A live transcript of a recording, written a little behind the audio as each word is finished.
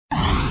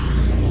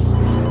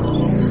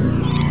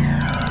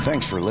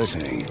Thanks for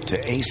listening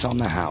to Ace on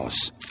the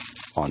House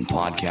on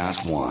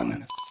Podcast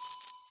One.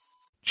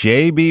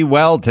 JB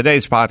Weld.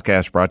 Today's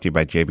podcast brought to you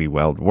by JB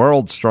Weld,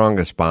 world's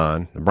strongest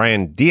bond. The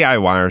brand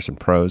DIYers and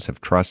pros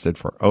have trusted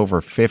for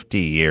over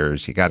 50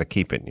 years. You got to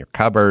keep it in your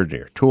cupboard,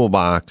 your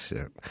toolbox,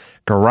 your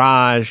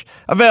garage.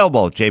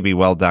 Available at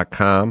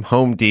jbweld.com,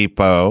 Home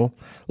Depot,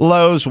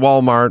 Lowe's,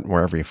 Walmart,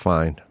 wherever you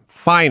find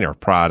finer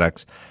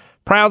products.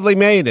 Proudly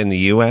made in the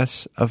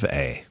U.S. of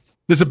A.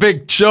 This is a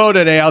big show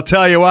today. I'll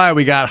tell you why.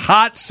 We got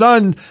hot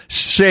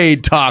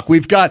sunshade talk.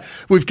 We've got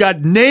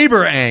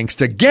neighbor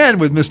angst again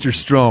with Mr.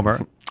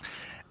 Stromer.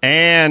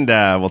 And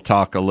we'll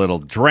talk a little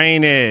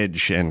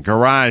drainage and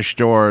garage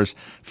doors.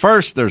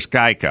 First, there's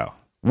Geico.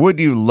 Would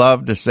you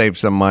love to save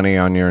some money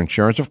on your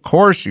insurance? Of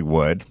course you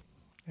would.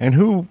 And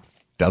who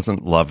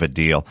doesn't love a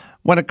deal?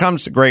 When it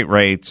comes to great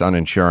rates on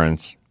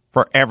insurance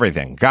for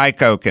everything,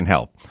 Geico can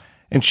help.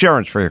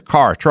 Insurance for your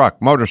car,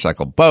 truck,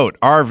 motorcycle, boat,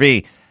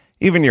 RV,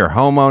 even your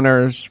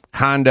homeowners,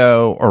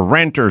 condo, or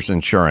renter's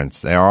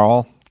insurance. They are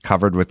all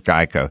covered with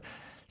Geico.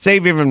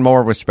 Save even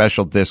more with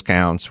special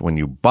discounts when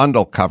you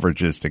bundle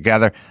coverages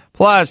together.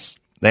 Plus,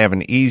 they have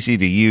an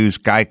easy-to-use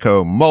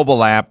Geico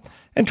mobile app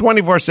and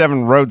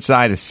 24/7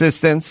 roadside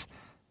assistance,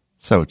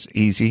 so it's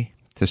easy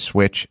to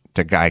switch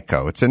to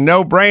Geico. It's a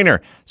no-brainer.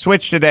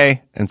 Switch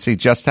today and see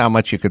just how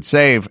much you could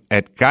save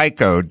at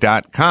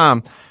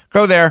geico.com.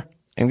 Go there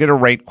and get a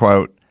rate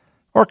quote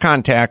or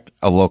contact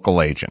a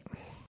local agent.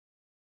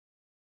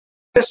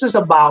 This is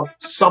about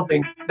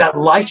something that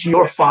lights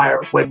your fire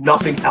when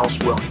nothing else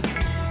will.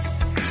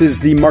 This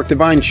is the Mark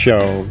Divine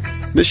Show.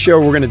 This show,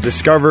 we're going to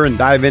discover and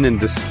dive in and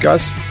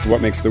discuss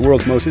what makes the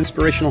world's most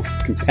inspirational,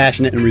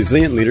 compassionate, and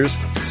resilient leaders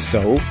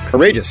so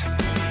courageous.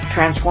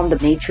 Transform the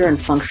nature and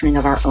functioning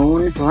of our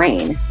own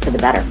brain for the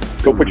better.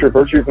 Go put your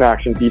virtues in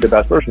action. Be the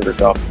best version of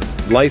yourself.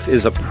 Life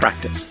is a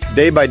practice.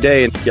 Day by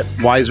day, and get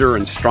wiser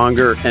and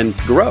stronger and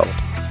grow.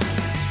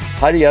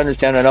 How do you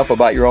understand enough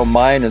about your own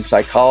mind and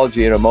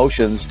psychology and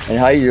emotions, and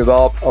how you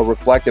develop a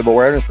reflective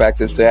awareness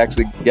practice to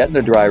actually get in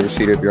the driver's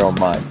seat of your own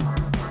mind?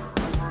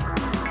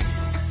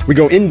 We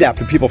go in-depth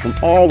with people from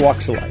all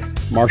walks of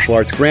life. Martial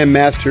arts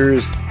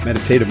grandmasters,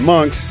 meditative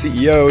monks,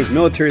 CEOs,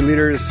 military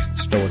leaders,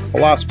 stoic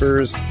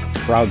philosophers,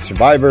 proud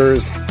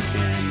survivors,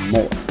 and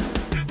more.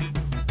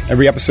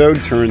 Every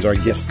episode turns our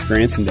guest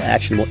experience into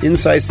actionable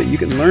insights that you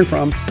can learn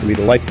from to lead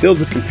a life filled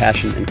with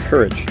compassion and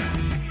courage.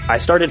 I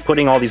started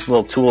putting all these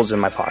little tools in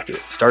my pocket,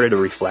 started to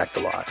reflect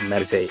a lot and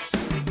meditate.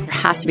 There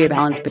has to be a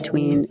balance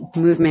between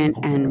movement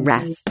and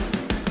rest.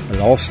 It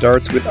all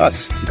starts with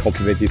us. We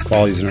cultivate these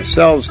qualities in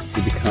ourselves.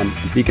 We become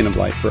a beacon of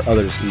light for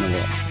others in the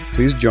world.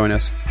 Please join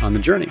us on the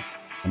journey.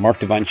 The Mark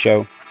Divine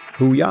Show.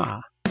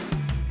 Hoo-yah.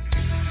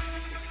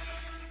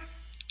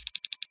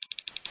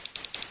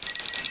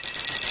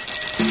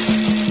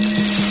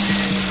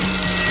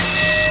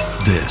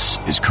 This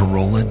is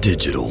Corolla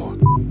Digital.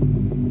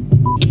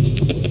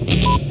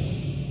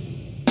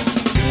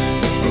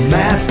 A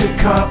master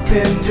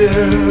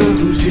carpenter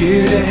who's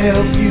here to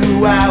help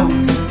you out.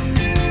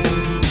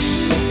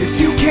 If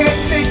you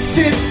can't fix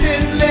it,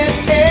 then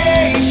let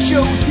Ace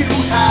show you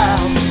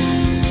how.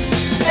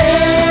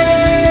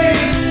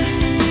 Ace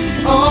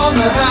on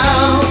the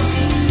house.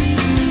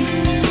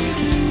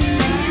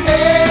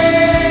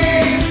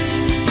 Ace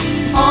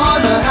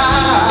on the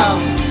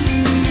house.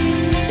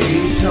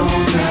 Ace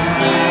on the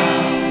house.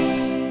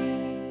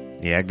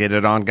 Yeah, get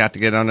it on. Got to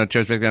get on the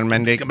church. Get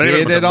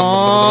it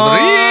on.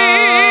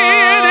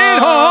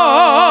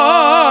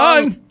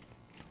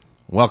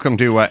 Welcome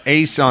to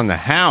Ace on the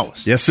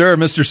House. Yes, sir.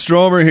 Mr.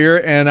 Stromer here,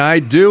 and I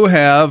do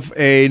have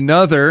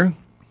another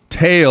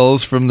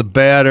Tales from the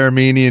Bad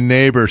Armenian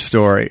Neighbor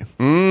story.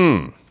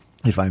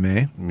 If I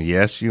may.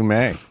 Yes, you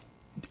may.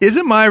 Is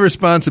it my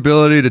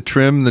responsibility to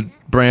trim the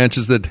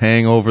branches that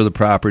hang over the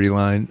property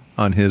line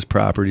on his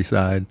property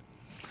side?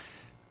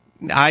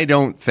 I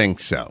don't think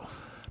so.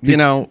 You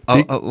know,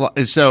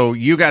 so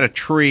you got a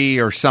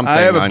tree or something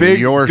I have a on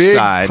big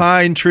side.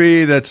 Pine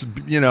tree that's,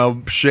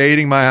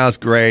 shading my house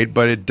great,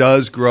 but it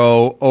does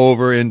grow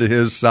over into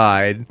his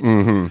side.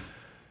 Mm-hmm.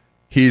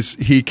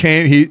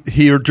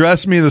 He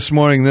addressed me this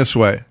morning this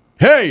way.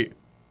 Hey!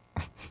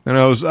 And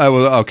I was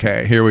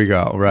okay, here we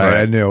go.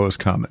 Right. I knew it was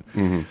coming.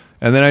 Mm-hmm.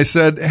 And then I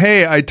said,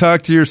 hey, I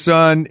talked to your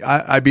son.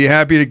 I'd be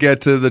happy to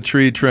get to the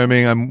tree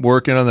trimming. I'm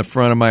working on the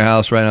front of my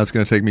house right now. It's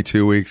going to take me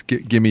 2 weeks.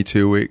 Give me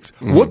 2 weeks.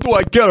 Mm-hmm. What do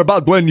I care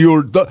about when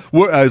you're done?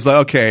 I was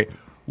like, okay,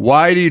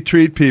 why do you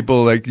treat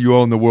people like you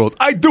own the world?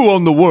 I do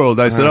own the world.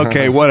 I said,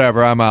 okay,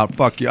 whatever. I'm out.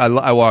 Fuck you.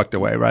 I walked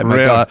away,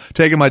 right?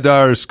 Taking my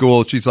daughter to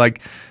school. She's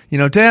like,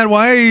 Dad,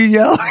 why are you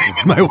yelling?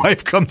 My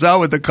wife comes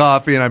out with the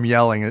coffee and I'm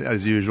yelling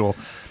as usual.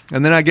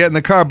 And then I get in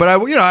the car. But I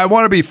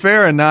want to be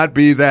fair and not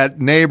be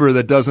that neighbor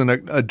that doesn't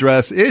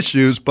address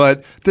issues.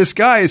 But this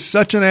guy is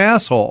such an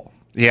asshole.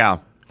 Yeah.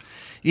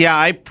 Yeah,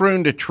 I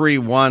pruned a tree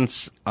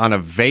once on a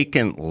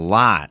vacant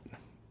lot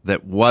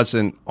that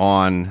wasn't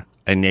on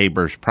a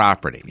neighbor's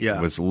property. Yeah.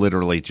 It was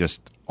literally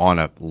just on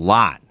a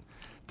lot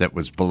that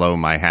was below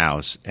my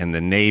house. And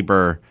the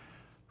neighbor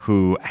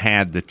who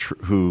had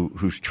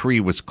whose tree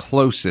was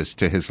closest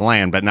to his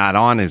land, but not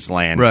on his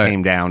land, Right.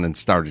 came down and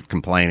started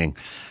complaining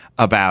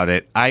about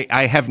it.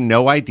 I have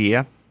no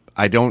idea.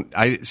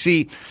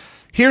 See,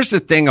 here's the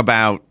thing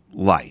about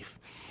life.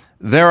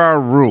 There are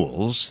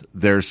rules.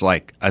 There's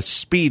like a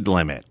speed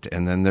limit,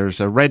 and then there's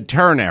a red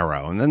turn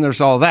arrow, and then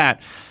there's all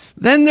that.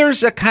 Then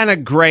there's a kind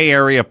of gray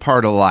area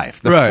part of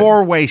life, the Right.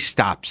 four-way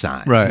stop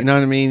sign. Right. You know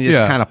what I mean? You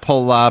just Yeah. kind of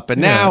pull up, and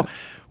now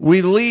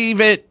we leave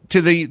it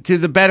to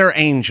the better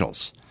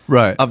angels.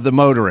 Right. Of the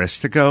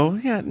motorist to go,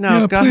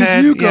 go please,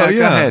 ahead. you go,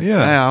 go ahead.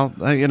 yeah.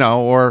 Well,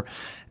 or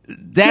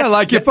that's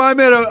like if I'm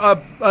at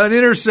an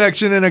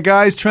intersection and a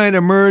guy's trying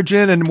to merge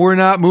in and we're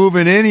not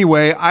moving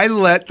anyway, I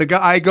let the guy.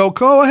 I go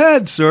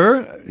ahead,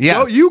 sir.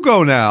 Yeah. You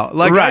go now.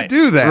 Like I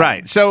do that.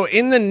 Right. So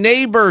in the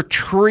neighbor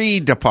tree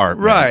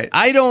department, Right.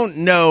 I don't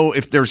know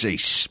if there's a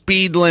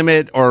speed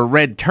limit or a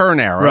red turn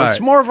arrow. Right.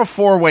 It's more of a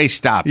four-way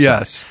stop sign.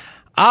 Yes.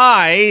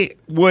 I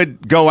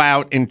would go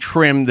out and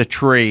trim the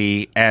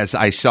tree as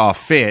I saw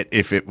fit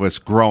if it was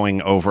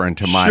growing over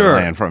into my Sure.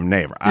 land from a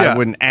neighbor. Yeah. I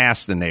wouldn't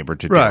ask the neighbor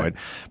to Right. do it.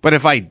 But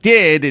if I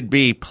did, it'd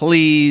be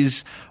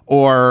please,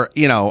 or,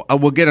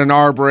 we'll get an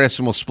arborist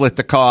and we'll split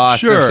the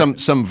cost. Sure. Or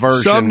some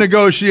version. Some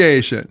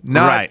negotiation.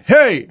 Not, Right.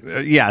 hey.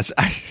 Yes.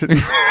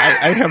 I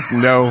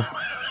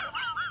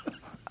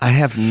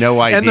have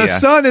no idea. And the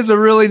son is a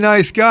really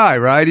nice guy,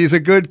 right? He's a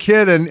good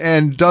kid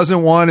and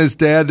doesn't want his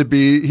dad to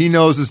be, he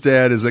knows his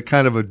dad is a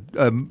kind of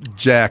a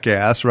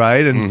jackass,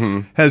 right?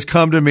 And has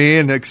come to me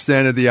and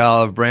extended the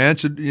olive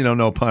branch,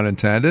 no pun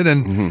intended.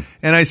 And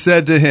I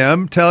said to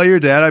him, tell your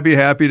dad I'd be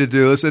happy to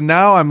do this. And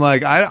now I'm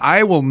like,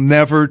 I will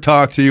never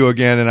talk to you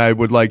again. And I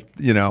would like,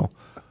 I'm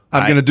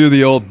going to do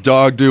the old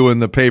dog do in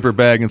the paper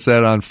bag and set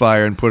it on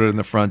fire and put it in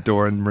the front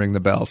door and ring the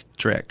bells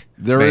trick.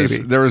 There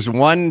was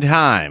one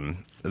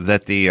time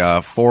that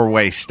the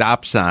four-way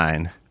stop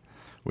sign,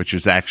 which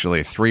was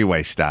actually a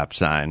three-way stop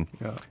sign,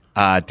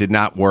 did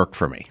not work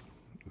for me.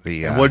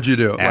 And what'd you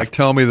do?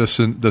 Tell me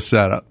the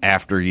setup.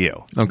 After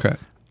you. Okay.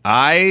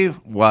 I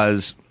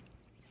was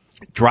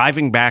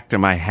driving back to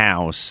my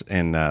house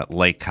in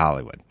Lake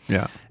Hollywood.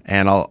 Yeah.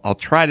 And I'll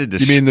try to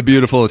You mean the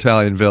beautiful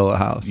Italian villa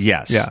house?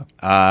 Yes. Yeah.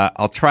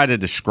 I'll try to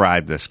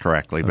describe this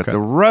correctly, but the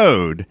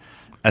road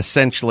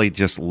essentially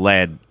just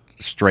led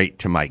straight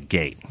to my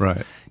gate.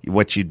 Right.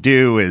 What you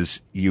do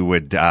is you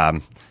would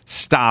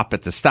stop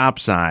at the stop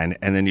sign,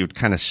 and then you would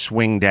kind of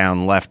swing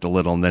down left a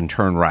little and then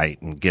turn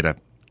right and get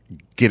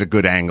a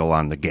good angle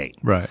on the gate.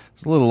 Right.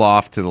 It's a little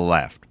off to the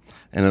left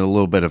and at a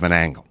little bit of an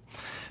angle.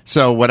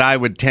 So what I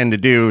would tend to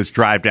do is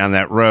drive down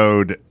that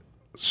road,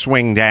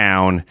 swing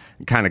down,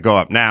 and kind of go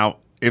up. Now,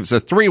 it was a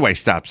three-way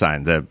stop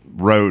sign. The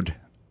road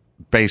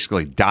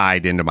basically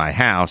died into my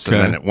house, and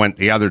then it went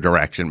the other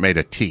direction, made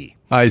a T.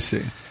 I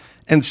see.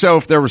 And so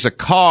if there was a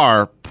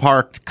car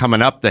parked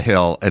coming up the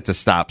hill at the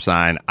stop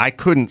sign, I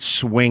couldn't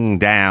swing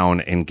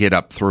down and get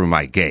up through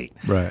my gate.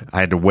 Right. I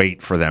had to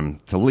wait for them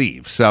to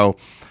leave. So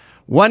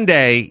one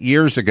day,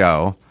 years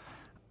ago,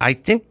 I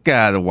think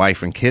the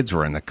wife and kids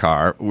were in the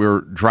car. We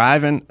were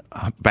driving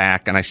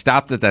back, and I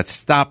stopped at that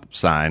stop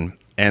sign,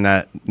 and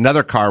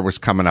another car was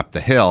coming up the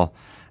hill,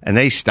 and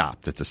they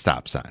stopped at the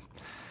stop sign.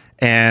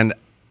 And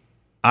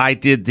I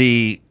did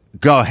the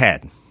go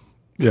ahead.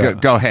 Yeah.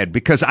 Go ahead,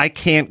 because I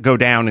can't go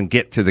down and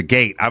get to the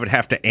gate. I would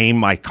have to aim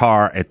my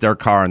car at their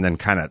car and then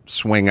kind of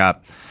swing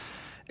up.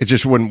 It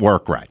just wouldn't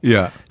work right.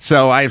 Yeah.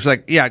 So I was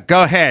like, yeah,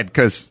 go ahead,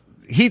 because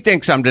he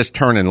thinks I'm just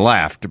turning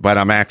left, but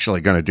I'm actually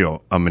going to do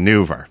a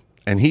maneuver.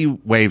 And he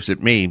waves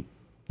at me,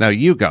 no,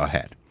 you go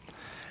ahead.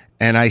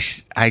 And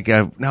I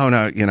go,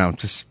 no,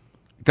 just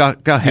go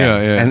ahead.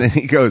 Yeah. And then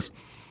he goes,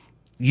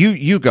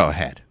 you go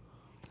ahead.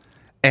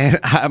 And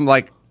I'm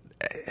like,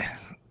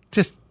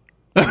 just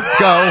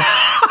go.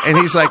 And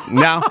he's like,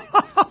 no,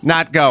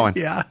 not going.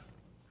 Yeah.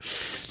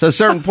 So at a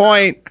certain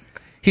point,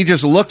 he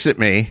just looks at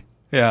me.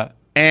 Yeah.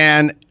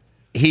 And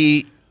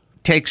he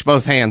takes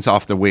both hands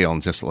off the wheel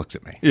and just looks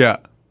at me. Yeah.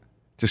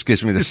 Just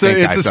gives me the So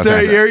stink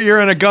eye. you're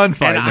in a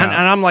gunfight now. And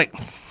I'm like,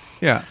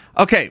 yeah.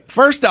 Okay,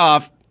 first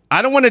off,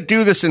 I don't want to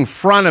do this in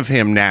front of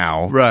him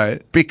now.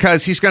 Right.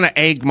 Because he's going to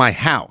egg my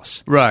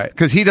house. Right.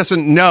 Because he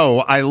doesn't know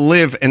I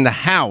live in the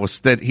house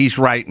that he's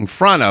right in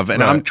front of,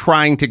 and Right. I'm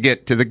trying to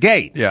get to the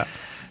gate. Yeah.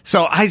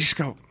 So I just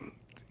go,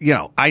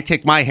 I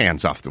take my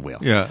hands off the wheel.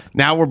 Yeah.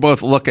 Now we're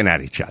both looking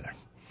at each other.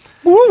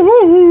 Woo,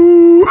 woo,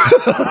 woo.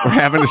 We're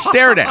having a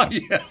stare down.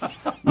 Yeah.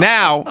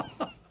 Now,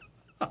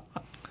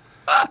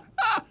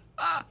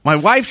 my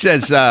wife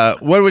says,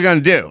 what are we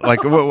going to do?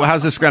 Like,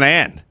 how's this going to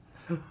end?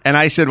 And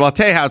I said, well, I'll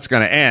tell you how it's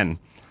going to end.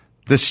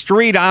 The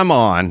street I'm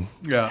on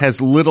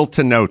has little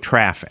to no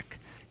traffic.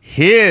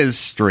 His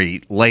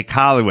street, Lake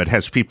Hollywood,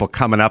 has people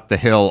coming up the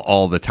hill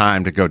all the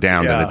time to go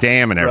down to the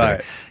dam and everything.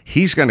 Right.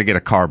 He's going to get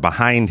a car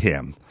behind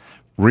him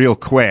real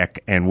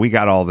quick, and we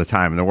got all the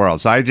time in the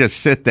world. So I just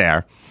sit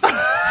there,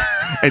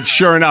 and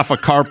sure enough, a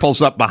car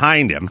pulls up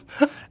behind him.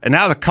 And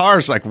now the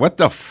car's like, what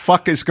the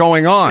fuck is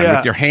going on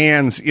with your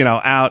hands,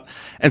 out?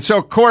 And so,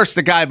 of course,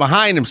 the guy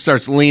behind him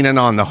starts leaning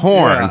on the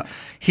horn. Yeah.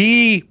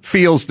 he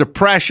feels the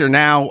pressure.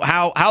 Now,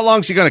 how long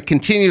is he going to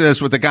continue this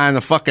with the guy on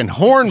the fucking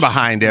horn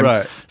behind him?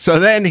 Right. So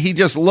then he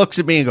just looks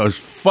at me and goes,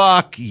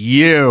 "Fuck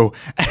you,"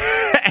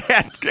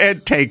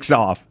 and takes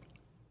off.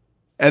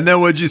 And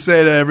then what'd you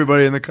say to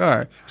everybody in the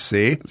car?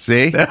 See?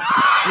 What?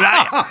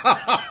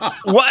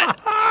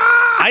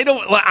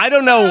 I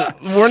don't know.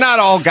 We're not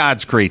all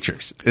God's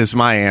creatures, is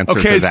my answer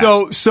to that.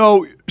 Okay,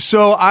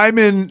 so I'm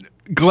in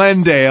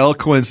Glendale,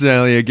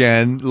 coincidentally,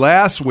 again,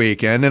 last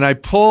weekend, and I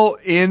pull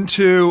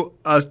into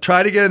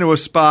try to get into a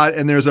spot,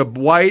 and there's a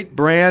white,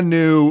 brand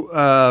new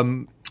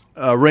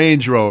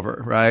Range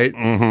Rover, right?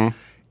 Mm-hmm.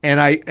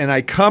 And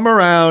I come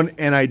around,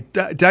 and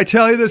did I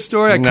tell you this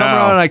story? I come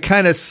around, and I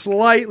kind of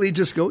slightly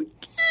just go,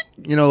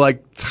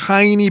 like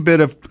tiny bit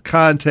of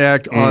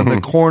contact on the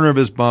corner of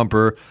his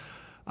bumper.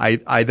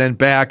 I then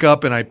back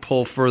up and I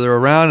pull further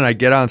around and I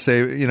get out and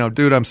say,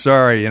 dude, I'm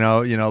sorry,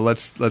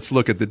 let's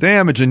look at the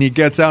damage. And he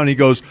gets out and he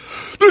goes,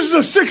 "This is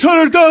a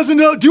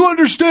 $600,000. Do you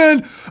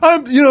understand?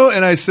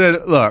 And I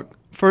said, look,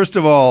 first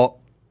of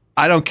all,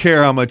 I don't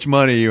care how much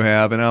money you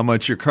have and how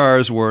much your car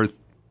is worth.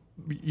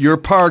 You're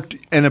parked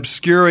and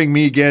obscuring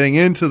me getting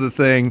into the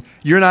thing.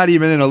 You're not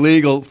even in a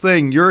legal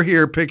thing. You're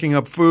here picking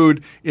up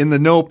food in the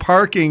no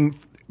parking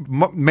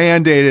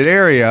mandated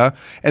area."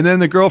 And then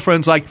the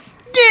girlfriend's like,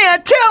 "Yeah,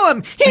 tell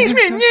him he's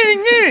been,"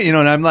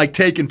 and I'm like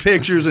taking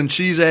pictures and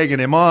she's egging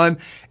him on.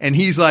 And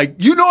he's like,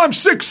 "I'm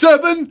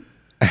 6'7".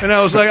 And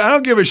I was like, "I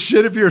don't give a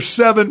shit if you're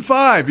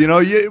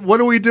 7'5". What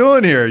are we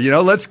doing here?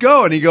 Let's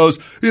go." And he goes,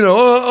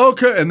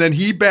 okay. And then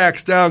he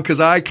backs down because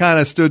I kind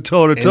of stood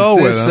toe to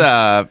toe with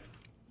him.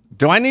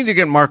 Do I need to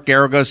get Mark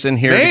Garagos in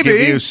here to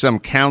give you some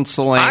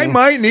counseling? I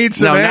might need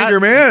some anger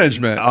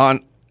management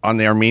on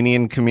the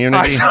Armenian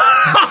community.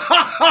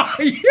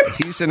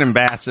 He's an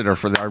ambassador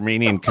for the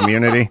Armenian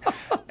community,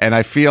 and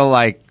I feel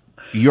like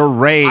your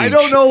rage, I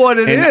don't know what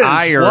it and is.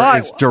 ire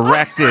is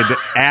directed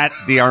at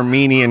the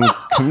Armenian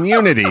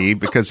community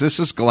because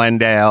this is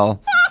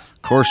Glendale.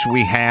 Of course,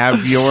 we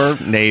have your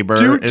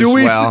neighbor as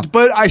well.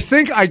 But I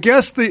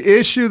guess the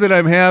issue that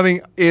I'm having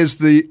is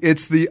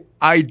it's the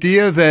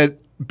idea that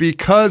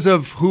because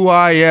of who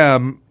I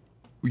am,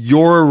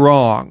 you're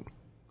wrong.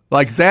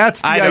 Like,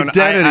 that's the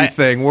identity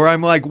thing where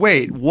I'm like,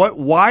 wait, what?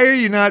 Why are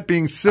you not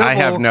being civil? I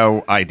have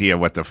no idea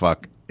what the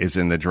fuck is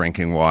in the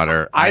drinking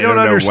water. I don't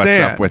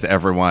understand what's up with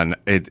everyone.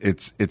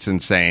 It's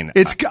insane.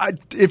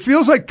 It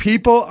feels like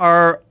people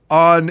are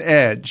on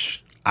edge.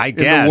 I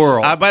guess, in the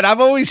world. But I've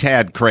always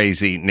had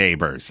crazy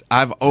neighbors.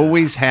 I've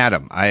always had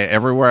them.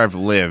 Everywhere I've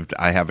lived,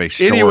 I have a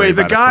story. Anyway,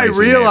 the about guy a crazy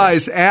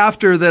realized neighbor.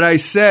 after that I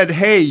said,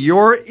 "Hey,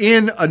 you're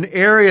in an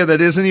area that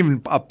isn't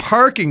even a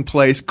parking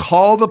place.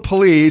 Call the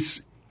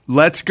police.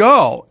 Let's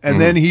go." And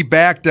then he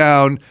backed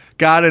down,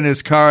 got in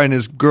his car, and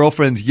his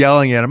girlfriend's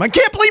yelling at him, "I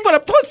can't believe what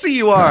a pussy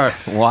you are."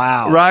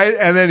 Wow. Right?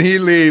 And then he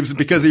leaves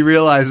because he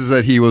realizes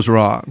that he was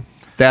wrong.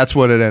 That's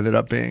what it ended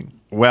up being.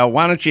 Well,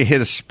 why don't you hit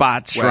a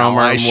spot,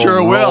 Stromer? I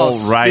sure will.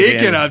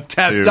 Speaking of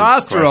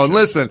testosterone, question.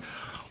 listen,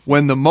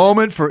 when the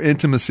moment for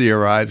intimacy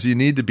arrives, you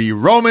need to be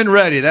Roman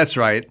ready. That's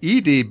right.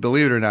 ED,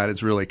 believe it or not,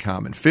 is really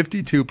common.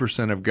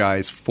 52% of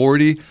guys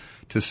 40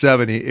 to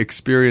 70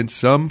 experience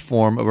some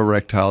form of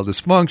erectile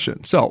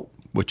dysfunction. So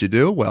what you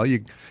do? Well,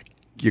 you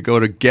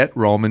go to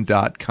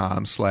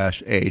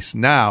getroman.com/ace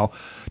now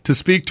to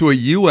speak to a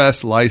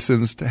U.S.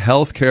 licensed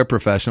healthcare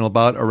professional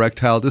about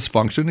erectile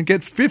dysfunction and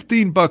get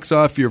 $15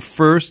 off your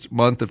first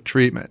month of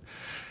treatment.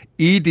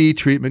 ED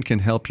treatment can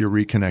help you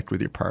reconnect with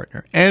your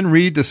partner and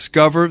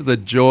rediscover the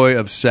joy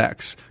of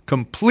sex.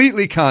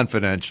 Completely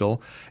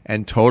confidential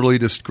and totally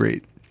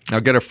discreet. Now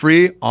get a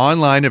free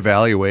online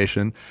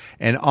evaluation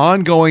and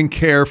ongoing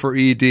care for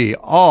ED,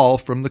 all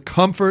from the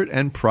comfort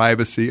and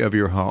privacy of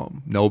your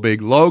home. No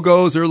big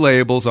logos or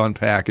labels on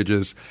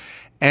packages,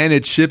 and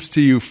it ships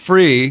to you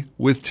free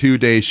with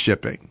 2-day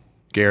shipping.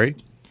 Gary?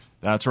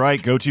 That's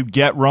right. Go to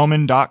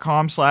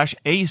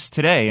getroman.com/ace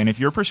today, and if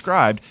you're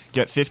prescribed,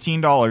 get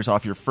 $15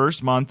 off your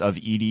first month of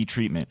ED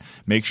treatment.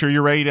 Make sure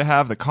you're ready to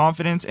have the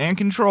confidence and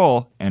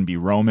control and be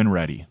Roman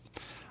ready.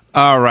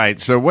 All right.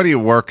 So what are you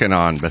working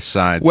on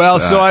besides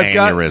I've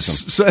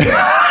aneurysm?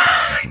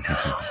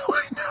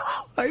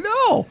 I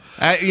know.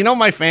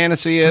 My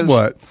fantasy is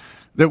what?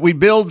 That we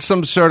build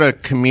some sort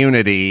of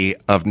community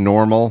of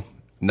normal,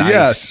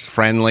 nice,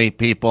 friendly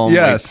people. And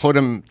we put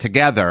them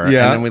together, and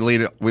then we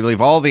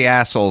leave all the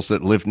assholes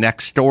that live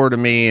next door to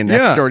me and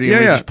next door to you.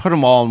 We just put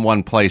them all in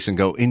one place and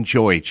go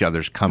enjoy each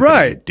other's company,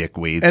 right?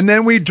 Dickweeds. And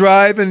then we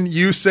drive, and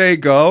you say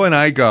go, and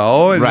I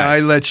go, and I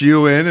let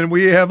you in, and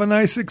we have a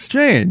nice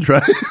exchange,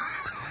 right?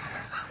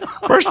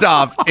 First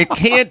off, it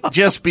can't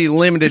just be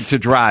limited to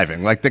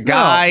driving. Like the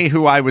guy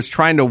who I was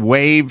trying to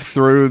wave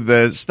through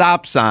the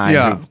stop sign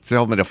who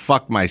told me to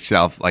fuck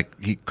myself, like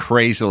he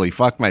crazily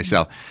fucked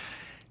myself.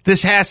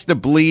 This has to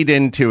bleed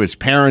into his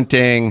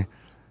parenting,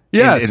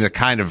 Yes. In the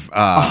kind of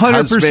 100%.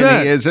 husband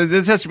he is.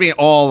 This has to be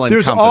all encompassing.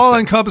 There's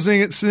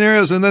all-encompassing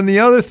scenarios. And then the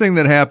other thing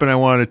that happened I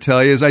wanted to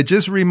tell you is I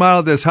just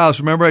remodeled this house.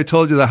 Remember I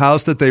told you the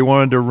house that they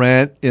wanted to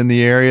rent in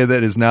the area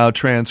that is now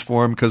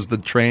transformed because the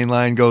train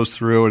line goes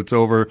through. It's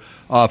over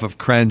off of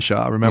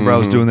Crenshaw. Remember I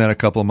was doing that a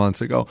couple of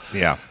months ago.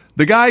 Yeah.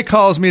 The guy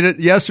calls me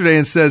yesterday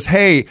and says,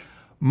 hey,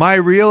 my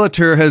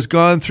realtor has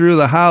gone through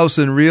the house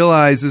and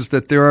realizes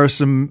that there are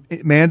some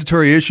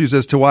mandatory issues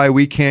as to why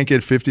we can't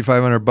get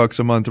 $5,500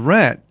 a month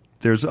rent.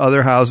 There's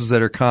other houses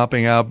that are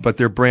comping out, but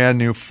they're brand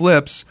new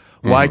flips.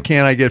 Why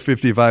can't I get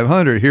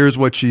 $5,500? Here's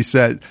what she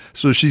said.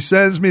 So she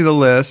sends me the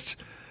list.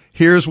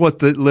 Here's what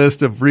the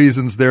list of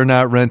reasons they're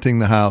not renting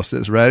the house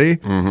is. Ready?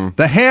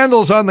 The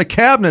handles on the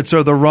cabinets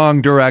are the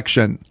wrong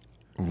direction.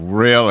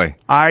 Really?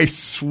 I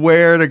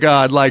swear to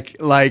God,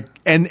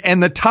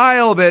 and the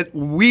tile that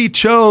we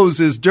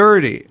chose is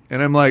dirty.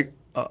 And I'm like,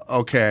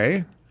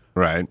 okay.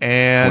 Right.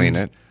 And clean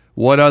it.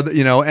 What other,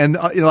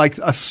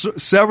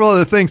 several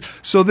other things.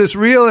 So this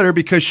realtor,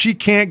 because she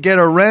can't get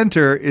a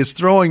renter, is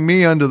throwing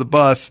me under the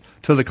bus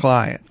to the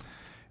client.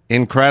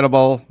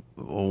 Incredible.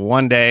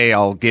 One day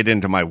I'll get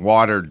into my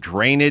water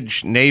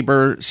drainage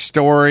neighbor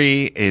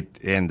story.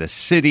 In the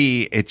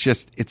city,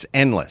 it's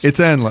endless. It's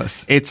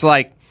endless. It's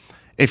like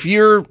if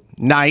you're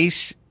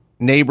nice,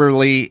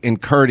 neighborly, and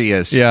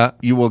courteous,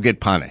 you will get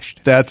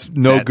punished. That's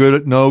no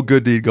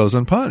good deed goes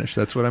unpunished.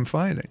 That's what I'm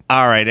finding.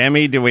 All right,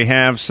 Emmy, do we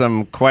have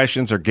some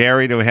questions? Or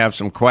Gary, do we have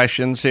some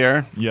questions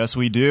here? Yes,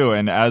 we do.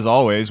 And as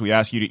always, we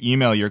ask you to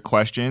email your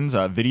questions,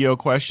 video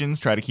questions.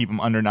 Try to keep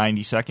them under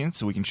 90 seconds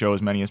so we can show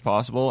as many as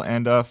possible.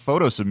 And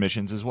photo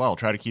submissions as well.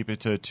 Try to keep it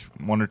to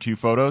 1 or 2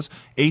 photos.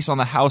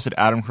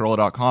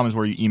 aceonthehouse@adamcarolla.com is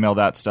where you email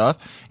that stuff.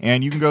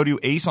 And you can go to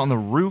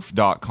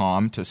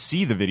aceontheroof.com to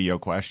see the video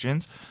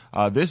questions.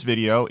 This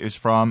video is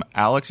from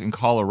Alex in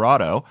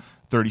Colorado,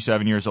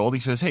 37 years old. He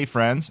says, hey,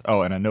 friends.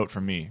 Oh, and a note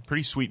from me.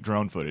 Pretty sweet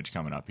drone footage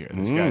coming up here.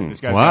 This guy's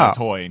got a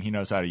toy, and he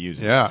knows how to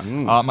use it. Yeah.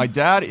 My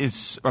dad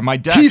is...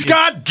 He's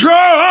got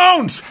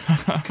drones,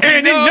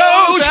 and he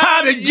knows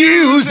how to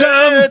use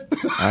them.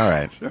 All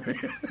right. Sorry.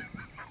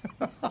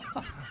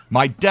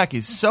 My deck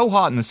is so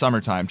hot in the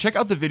summertime. Check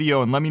out the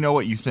video and let me know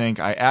what you think.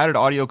 I added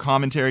audio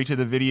commentary to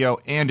the video,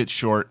 and it's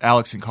short.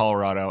 Alex in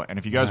Colorado. And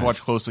if you guys watch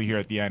closely here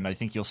at the end, I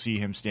think you'll see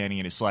him standing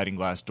in his sliding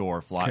glass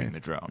door flying the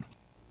drone.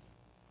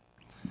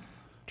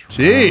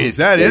 Jeez,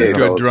 that is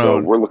good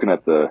drone. So we're looking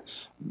at the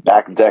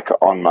back deck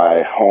on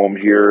my home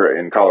here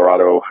in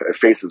Colorado. It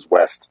faces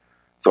west.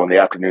 So in the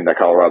afternoon, that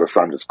Colorado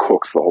sun just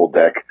cooks the whole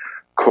deck,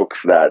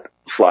 cooks that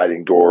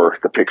sliding door,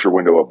 the picture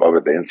window above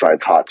it. The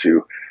inside's hot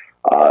too.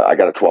 I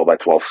got a 12 by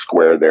 12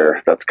 square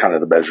there. That's kind of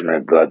the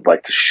measurement that I'd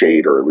like to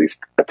shade or at least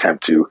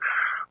attempt to.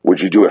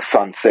 Would you do a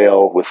sun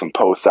sail with some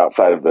posts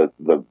outside of the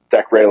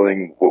deck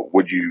railing?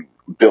 Would you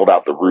build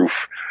out the roof?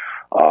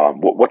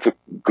 What's a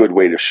good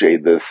way to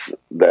shade this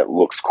that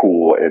looks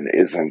cool and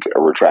isn't a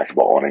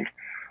retractable awning?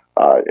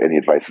 Any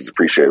advice is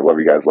appreciated. Love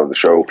you guys. Love the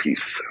show.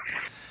 Peace.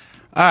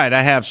 All right.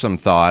 I have some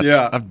thoughts.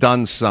 Yeah. I've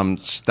done some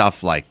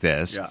stuff like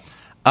this. Yeah.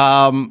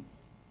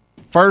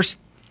 First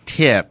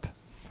tip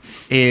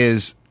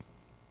is,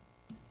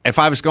 if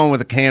I was going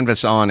with a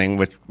canvas awning,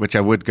 which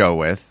I would go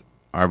with,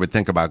 or I would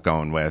think about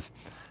going with,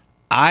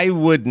 I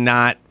would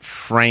not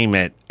frame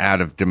it out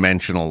of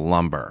dimensional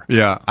lumber.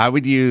 Yeah. I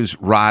would use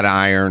wrought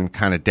iron,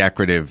 kind of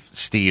decorative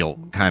steel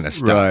kind of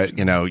stuff. Right.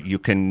 You know, you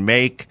can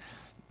make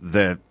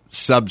the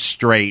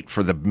substrate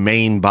for the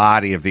main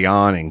body of the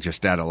awning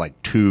just out of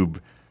like tube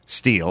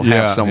steel.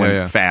 Have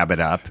someone fab it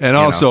up. And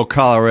also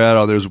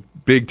Colorado, there's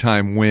big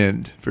time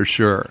wind for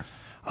sure.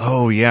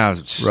 Oh, yeah,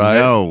 snow.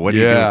 Right? What do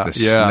you do with the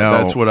snow? Yeah,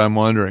 that's what I'm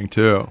wondering,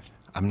 too.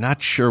 I'm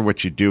not sure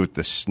what you do with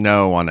the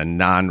snow on a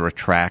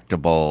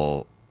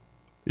non-retractable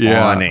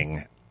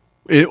awning.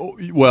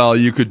 Well,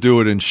 you could do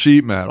it in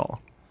sheet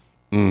metal,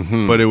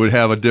 but it would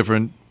have a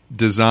different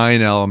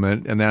design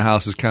element, and that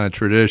house is kind of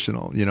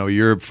traditional. You know,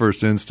 your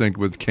first instinct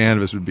with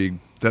canvas would be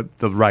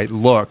the right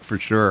look for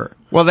sure.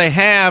 Well, they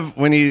have,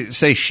 when you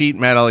say sheet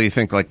metal, you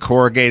think like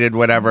corrugated,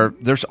 whatever.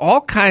 There's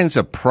all kinds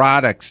of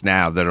products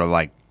now that are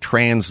like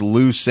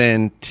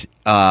translucent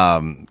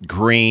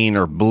green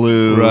or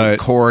blue,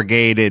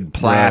 corrugated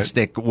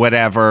plastic,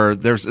 whatever.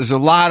 There's a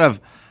lot of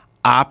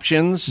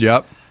options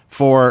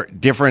for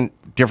different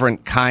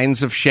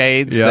kinds of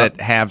shades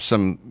that have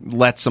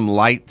let some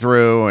light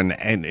through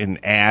and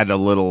add a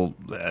little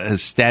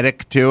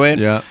aesthetic to it.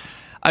 Yeah.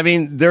 I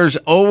mean, there's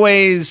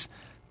always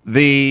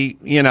the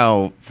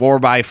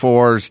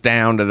 4x4s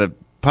down to the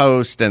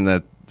post and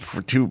the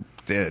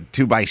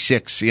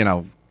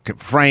 2x6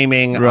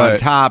 framing on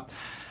top.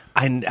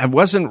 I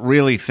wasn't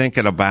really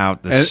thinking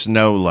about the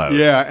snow load.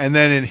 Yeah, and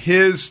then in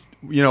his,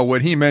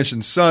 when he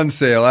mentioned sun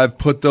sail, I've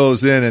put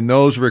those in, and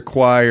those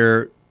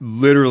require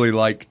literally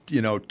like,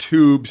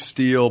 tube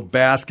steel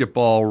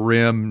basketball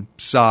rim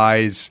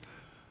size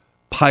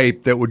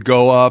pipe that would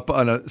go up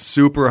on a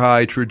super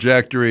high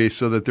trajectory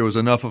so that there was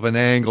enough of an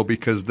angle,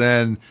 because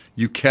then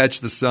you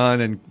catch the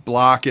sun and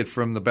block it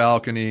from the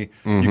balcony.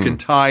 You can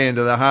tie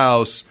into the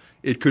house.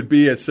 It could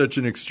be at such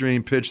an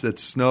extreme pitch that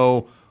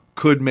snow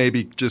could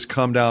maybe just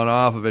come down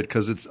off of it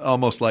because it's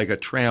almost like a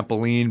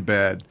trampoline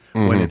bed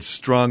when it's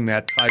strung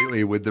that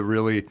tightly with the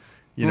really,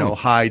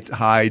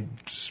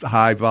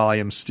 high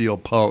volume steel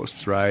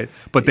posts, right?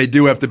 But they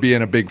do have to be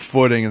in a big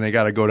footing, and they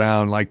got to go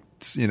down like,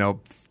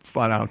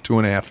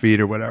 2.5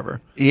 feet or whatever.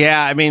 Yeah,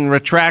 I mean,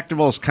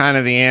 retractable is kind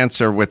of the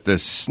answer with the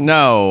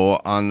snow.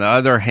 On the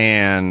other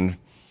hand,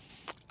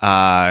 he doesn't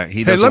want to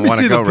go retractable. Let me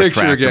see the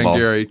picture again,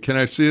 Gary. Can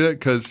I see that?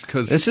 Because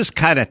this is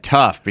kind of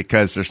tough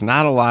because there's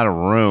not a lot of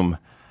room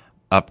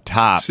up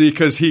top. See,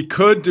 because he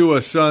could do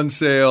a sun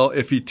sail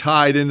if he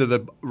tied into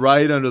the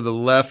right under the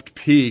left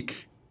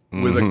peak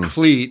with a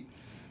cleat,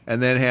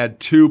 and then had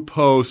 2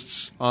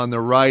 posts on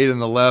the right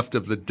and the left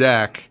of the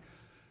deck,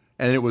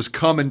 and it was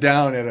coming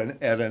down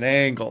at an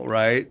angle,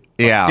 right?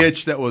 Yeah, a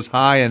pitch that was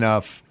high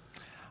enough,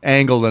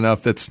 angled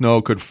enough that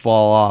snow could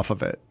fall off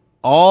of it.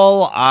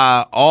 All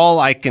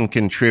I can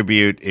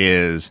contribute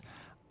is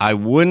I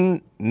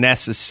wouldn't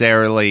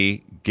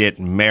necessarily get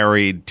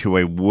married to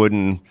a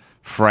wooden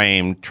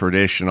framed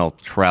traditional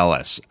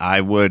trellis.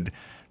 I would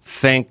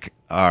think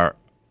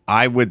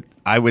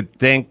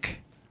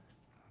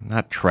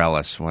not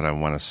trellis. What I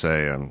want to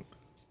say,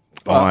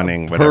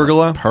 awning,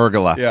 pergola.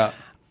 Pergola. Yeah.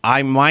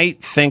 I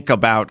might think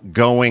about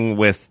going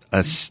with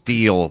a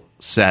steel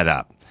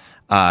setup.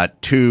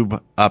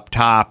 Tube up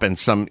top and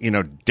some,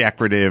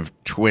 decorative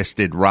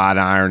twisted wrought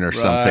iron or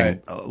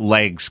something,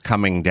 legs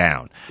coming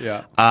down.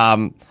 Yeah.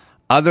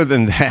 Other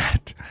than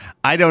that,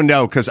 I don't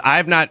know because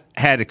I've not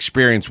had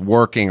experience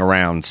working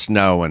around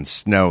snow and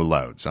snow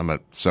loads. I'm a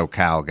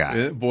SoCal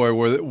guy. Boy,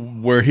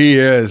 where he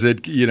is,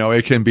 it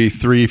can be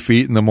 3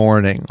 feet in the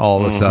morning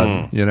all of a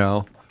sudden,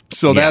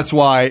 So that's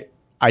why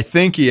I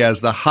think he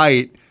has the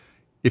height.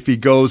 If he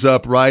goes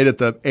up right at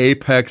the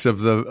apex of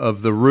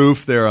the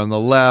roof there on the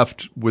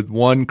left with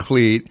 1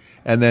 cleat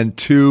and then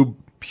 2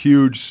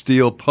 huge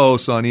steel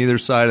posts on either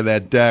side of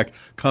that deck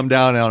come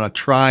down on a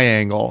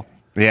triangle.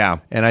 Yeah.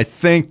 And I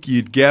think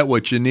you'd get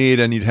what you need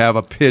and you'd have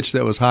a pitch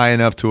that was high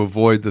enough to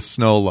avoid the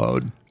snow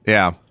load.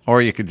 Yeah.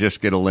 Or you could just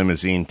get a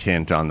limousine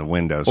tint on the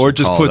windows. Or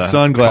just put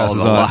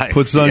sunglasses on.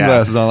 Put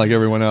sunglasses on like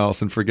everyone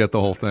else and forget the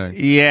whole thing.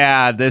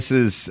 Yeah, this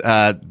is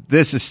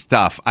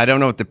tough. I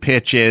don't know what the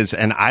pitch is,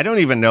 and I don't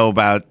even know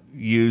about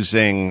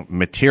using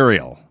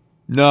material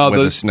with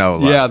the snow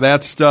load. Yeah,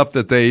 that stuff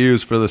that they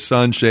use for the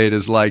sunshade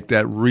is like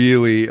that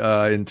really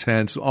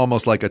intense,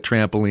 almost like a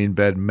trampoline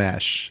bed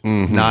mesh,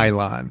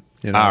 nylon.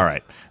 All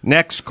right.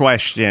 Next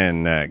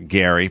question,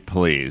 Gary,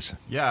 please.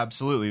 Yeah,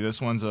 absolutely. This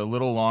one's a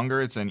little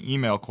longer. It's an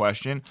email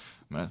question.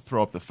 I'm going to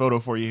throw up the photo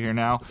for you here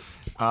now.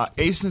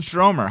 Ace and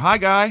Stromer. Hi,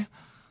 Guy.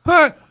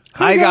 Hi,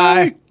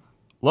 Guy.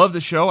 Love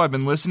the show. I've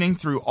been listening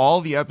through all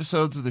the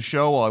episodes of the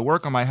show while I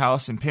work on my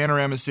house in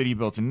Panorama City,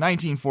 built in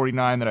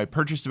 1949, that I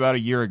purchased about a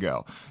year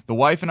ago. The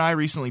wife and I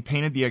recently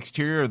painted the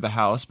exterior of the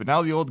house, but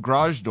now the old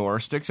garage door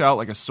sticks out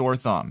like a sore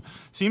thumb.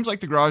 Seems like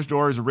the garage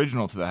door is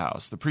original to the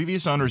house. The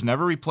previous owners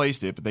never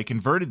replaced it, but they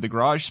converted the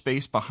garage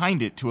space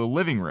behind it to a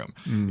living room.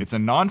 It's a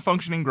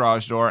non-functioning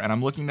garage door, and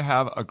I'm looking to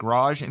have a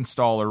garage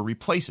installer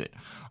replace it.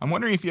 I'm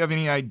wondering if you have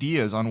any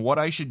ideas on what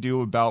I should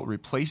do about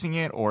replacing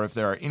it, or if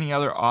there are any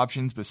other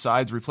options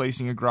besides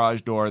replacing a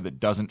garage door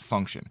that doesn't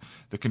function.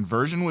 The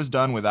conversion was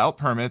done without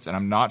permits, and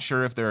I'm not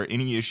sure if there are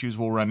any issues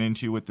we'll run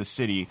into with the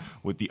city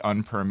with the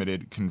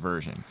unpermitted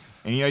conversion.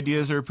 Any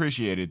ideas are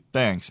appreciated.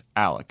 Thanks,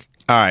 Alec.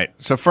 All right.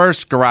 So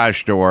first,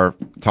 garage door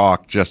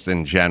talk just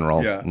in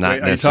general. Yeah. Not Are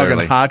you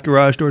necessarily talking hot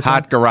garage door talk?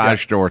 Hot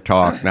garage door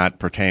talk, not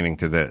pertaining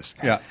to this.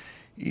 Yeah.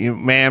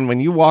 Man, when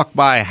you walk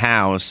by a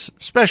house,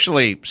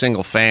 especially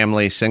single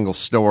family, single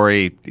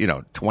story,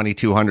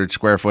 2,200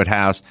 square foot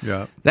house,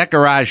 that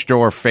garage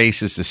door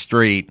faces the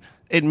street.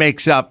 It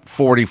makes up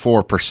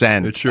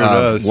 44% it sure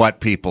of does. what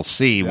people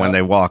see when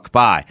they walk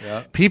by.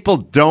 Yeah. People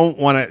don't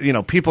want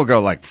to, people go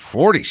like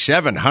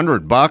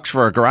 $4,700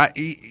 for a garage.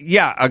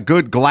 Yeah, a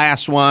good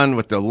glass one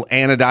with the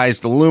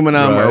anodized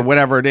aluminum or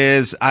whatever it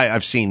is.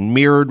 I've seen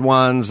mirrored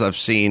ones. I've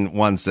seen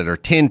ones that are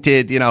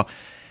tinted,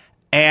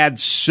 add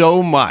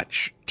so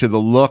much to the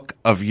look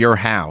of your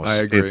house. I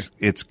agree.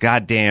 It's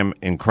goddamn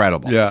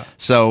incredible. Yeah.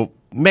 So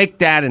make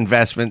that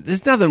investment.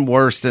 There's nothing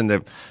worse than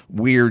the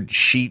weird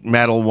sheet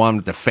metal one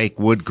with the fake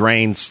wood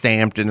grain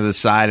stamped into the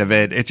side of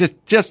it. It's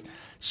just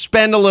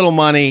spend a little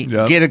money,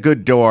 get a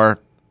good door.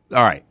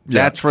 All right.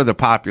 That's for the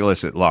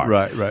populace at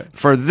large. Right.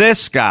 For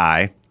this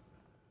guy,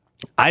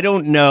 I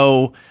don't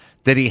know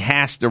that he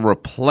has to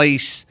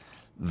replace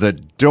the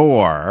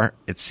door.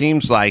 It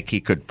seems like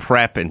he could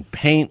prep and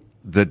paint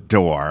the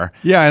door.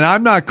 Yeah, and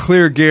I'm not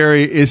clear,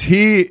 Gary. Is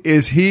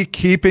he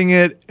keeping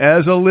it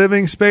as a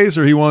living space,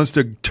 or he wants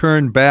to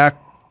turn back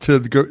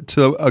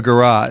to a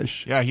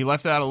garage? Yeah, he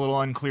left that a little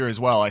unclear as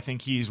well. I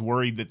think he's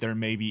worried that there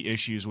may be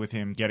issues with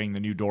him getting the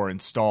new door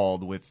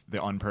installed with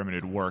the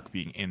unpermitted work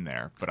being in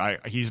there.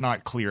 But he's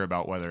not clear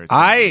about whether it's...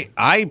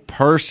 I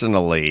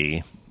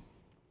personally...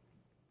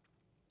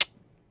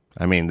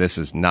 I mean, this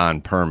is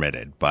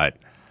non-permitted, but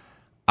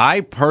I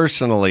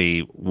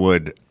personally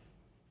would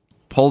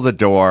pull the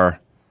door,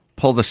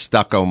 pull the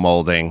stucco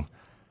molding,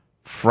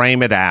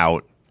 frame it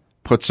out,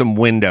 put some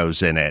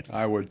windows in it.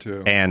 I would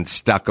too. And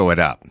stucco it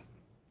up.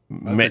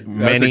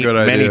 That's a good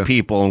idea. Many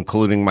people,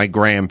 including my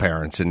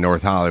grandparents in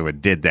North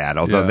Hollywood, did that.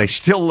 Although they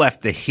still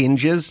left the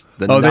hinges,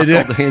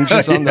 knuckled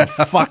hinges on the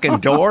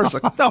fucking doors.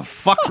 Like, what the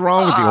fuck's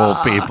wrong with you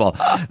old people?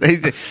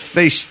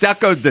 They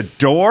stuccoed the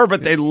door,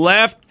 but they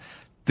left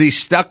the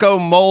stucco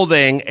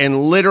molding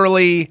and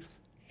literally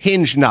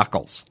hinge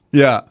knuckles.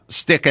 Yeah,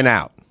 sticking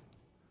out.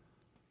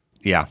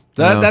 Yeah,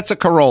 that's a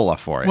Corolla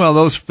for you. Well,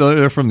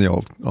 they're from the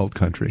old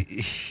country.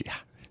 Yeah.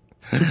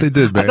 That's what they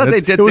did, man. I thought they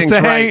did it was things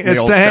to right hang.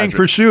 It's to hang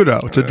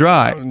prosciutto to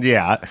dry.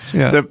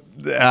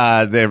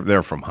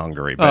 They're from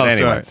Hungary, but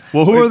anyway. Sorry.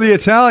 Well, who are the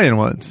Italian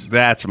ones?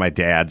 That's my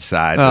dad's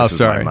side. This is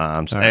my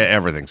mom's. Right.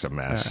 Everything's a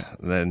mess.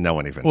 Right. No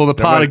one even. Well,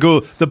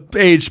 the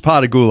aged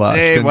pot of goulash.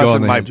 It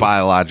wasn't my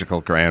biological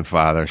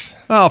grandfather's.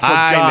 Oh, for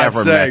God's I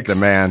never sakes. met the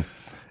man.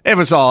 It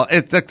was all.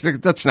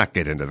 Let's not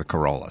get into the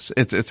Corollas.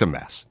 It's a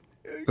mess.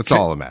 It's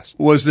all a mess.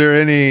 Was there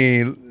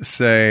any,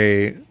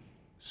 say,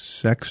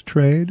 sex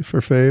trade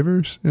for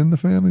favors in the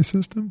family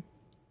system?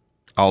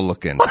 I'll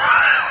look into it.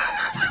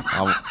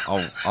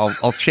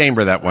 I'll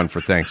chamber that one for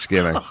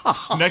Thanksgiving.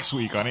 Next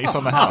week on Ace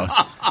on the House.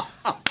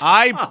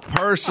 I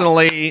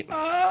personally,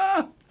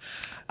 I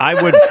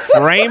would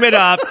frame it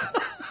up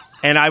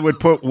and I would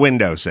put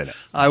windows in it.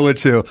 I would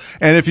too.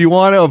 And if you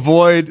want to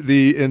avoid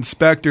the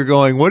inspector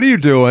going, "What are you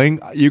doing?"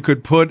 you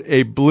could put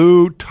a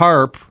blue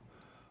tarp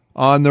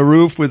on the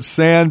roof with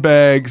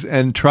sandbags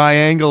and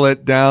triangle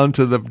it down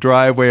to the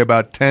driveway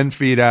about 10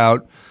 feet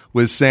out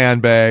with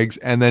sandbags,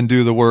 and then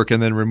do the work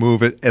and then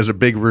remove it as a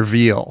big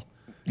reveal.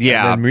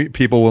 Yeah. And then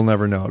people will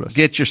never notice.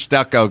 Get your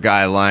stucco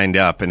guy lined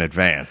up in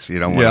advance. You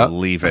don't want to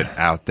leave it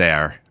out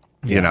there,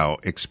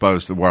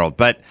 expose the world.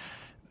 But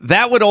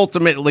that would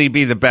ultimately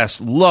be the best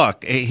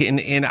look.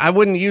 And I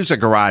wouldn't use a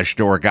garage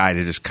door guy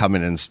to just come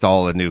and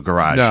install a new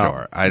garage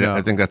door.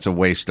 I think that's a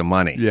waste of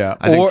money. Yeah.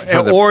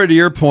 Or to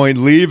your point,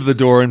 leave the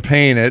door and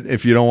paint it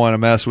if you don't want to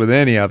mess with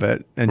any of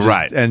it.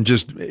 And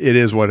just it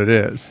is what it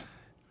is.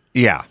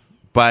 Yeah.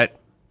 But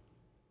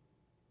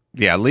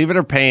leave it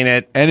or paint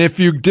it. And if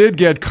you did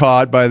get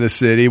caught by the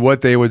city,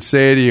 what they would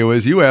say to you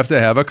is, you have to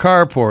have a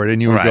carport.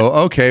 And you would go,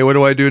 okay, what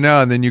do I do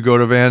now? And then you go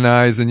to Van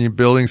Nuys and you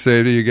building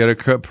safety, you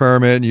get a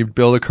permit and you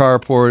build a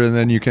carport, and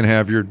then you can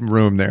have your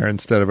room there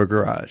instead of a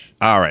garage.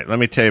 All right. Let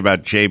me tell you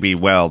about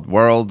JB Weld,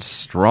 world's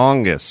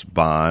strongest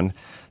bond.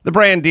 The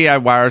brand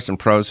DIYers and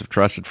pros have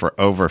trusted for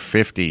over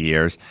 50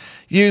 years.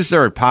 Use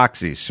their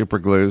epoxies, super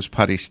glues,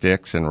 putty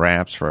sticks, and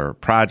wraps for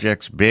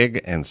projects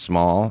big and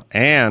small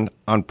and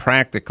on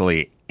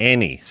practically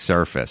any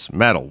surface,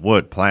 metal,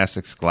 wood,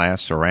 plastics,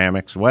 glass,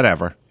 ceramics,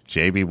 whatever.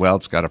 JB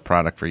Weld's got a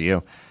product for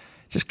you.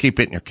 Just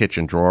keep it in your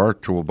kitchen drawer,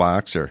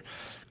 toolbox, or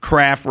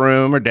craft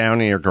room, or down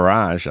in your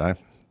garage. I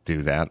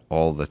do that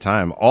all the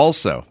time.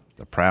 Also,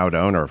 the proud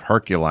owner of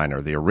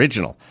Herculiner, the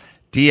original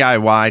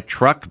DIY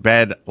truck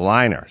bed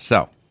liner.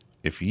 So,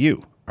 if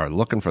you are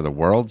looking for the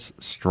world's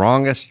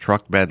strongest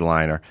truck bed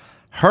liner,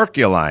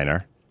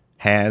 Herculiner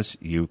has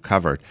you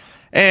covered.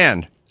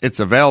 And it's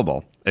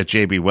available at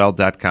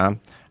jbweld.com.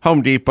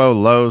 Home Depot,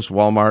 Lowe's,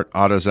 Walmart,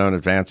 AutoZone,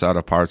 Advance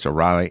Auto Parts,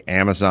 O'Reilly,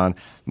 Amazon,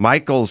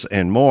 Michaels,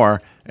 and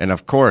more. And,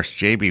 of course,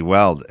 JB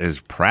Weld is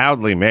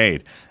proudly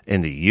made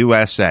in the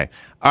USA.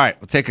 All right,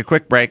 we'll take a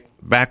quick break.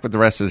 Back with the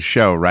rest of the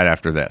show right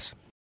after this.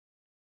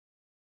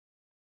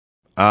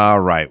 All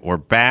right, we're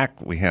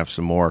back. We have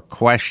some more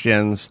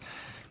questions.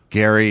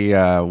 Gary,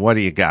 what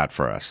do you got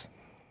for us?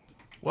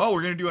 Well,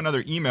 we're going to do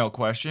another email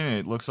question.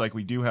 It looks like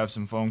we do have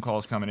some phone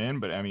calls coming in,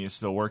 but Emmy is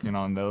still working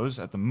on those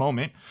at the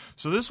moment.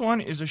 So this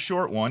one is a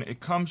short one. It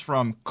comes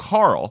from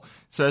Carl.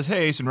 It says,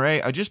 "Hey, Ace and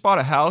Ray, I just bought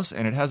a house,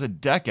 and it has a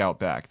deck out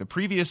back. The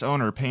previous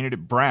owner painted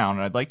it brown,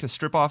 and I'd like to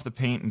strip off the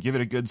paint and give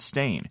it a good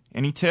stain.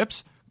 Any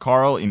tips?"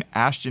 Carl in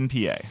Ashton,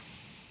 PA.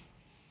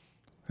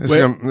 This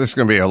is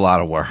going to be a lot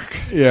of work.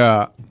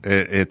 Yeah.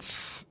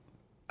 It's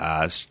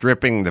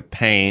stripping the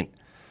paint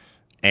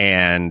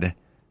and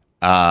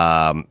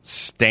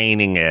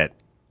staining it.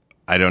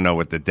 I don't know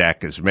what the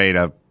deck is made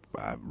of,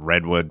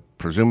 redwood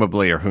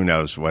presumably, or who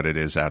knows what it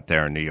is out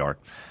there in New York.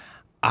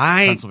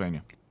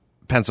 Pennsylvania.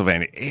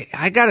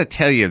 I got to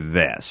tell you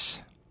this.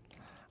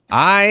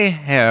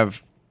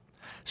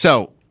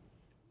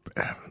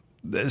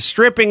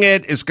 Stripping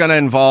it is going to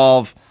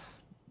involve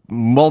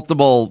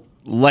multiple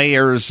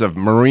layers of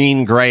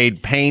marine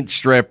grade paint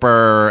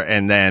stripper,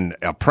 and then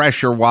a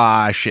pressure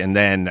wash, and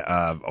then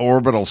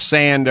orbital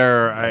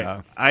sander.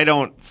 Yeah. I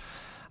don't.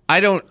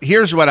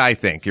 Here's what I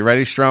think. You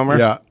ready, Stromer?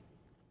 Yeah.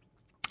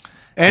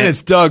 And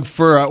it's Doug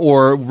fir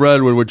or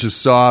redwood, which is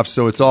soft,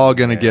 so it's all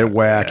going to get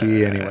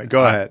wacky anyway.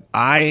 Go ahead.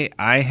 I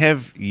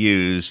have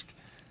used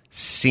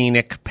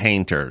scenic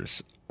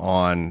painters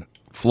on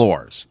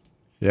floors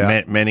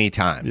many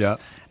times. Yeah.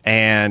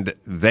 And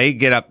they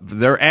get up,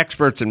 they're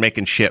experts in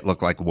making shit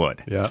look like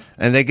wood. Yeah.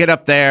 And they get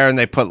up there and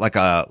they put like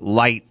a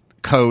light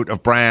coat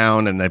of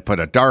brown, and they put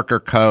a darker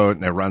coat,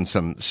 and they run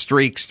some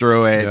streaks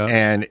through it,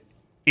 and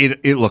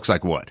it looks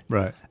like wood.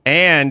 Right.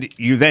 And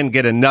you then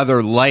get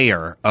another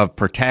layer of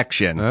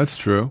protection. That's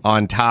true.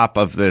 On top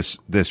of this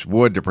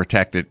wood to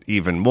protect it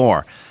even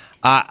more.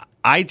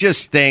 I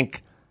just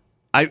think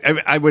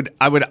I would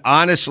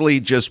honestly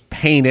just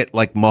paint it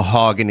like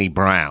mahogany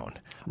brown.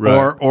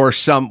 Right. Or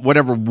some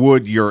whatever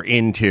wood you're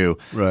into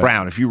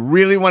brown. If you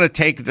really want to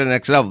take it to the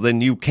next level, then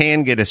you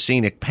can get a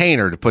scenic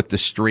painter to put the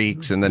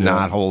streaks and the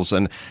knot holes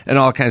and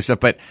all kinds of stuff.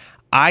 But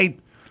I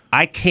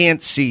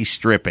can't see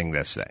stripping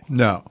this thing.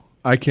 No,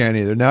 I can't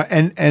either. Now,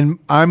 and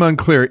I'm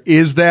unclear.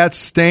 Is that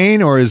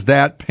stain or is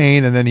that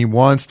paint and then he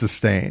wants to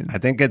stain? I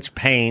think it's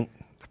paint.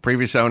 The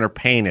previous owner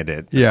painted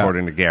it,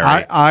 according to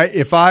Gary.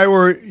 If I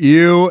were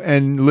you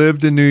and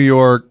lived in New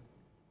York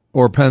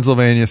or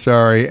Pennsylvania,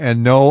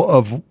 and know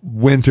of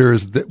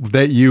winters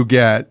that you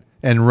get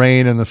and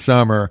rain in the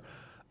summer,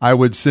 I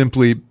would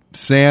simply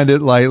sand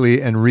it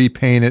lightly and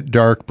repaint it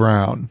dark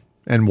brown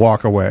and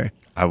walk away.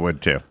 I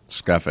would too.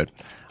 Scuff it.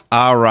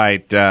 All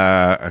right.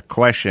 A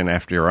question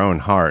after your own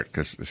heart,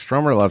 because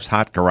Stromer loves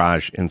hot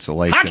garage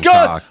insulation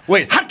talk.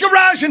 Hot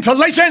garage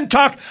insulation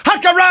talk.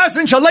 Hot garage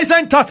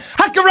insulation talk.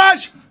 Hot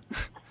garage.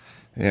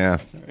 Yeah.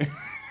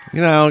 You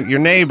know, your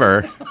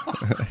neighbor,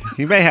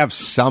 he may have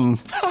some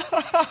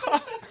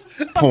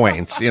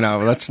points. You know,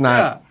 let's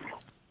not.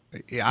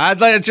 Yeah.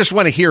 I just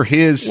want to hear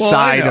his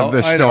side of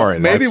the story.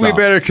 Maybe we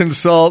better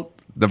consult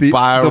the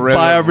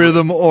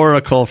biorhythm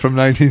oracle from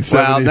 1973.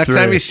 Well, next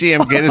time you see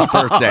him, get his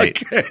birth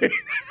date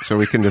so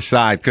we can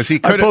decide. Because he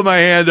could. I put my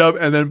hand up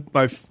and then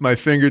my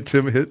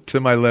fingertip hit to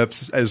my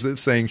lips as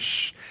it's saying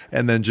shh,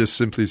 and then just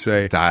simply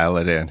say, "Dial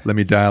it in." Let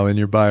me dial in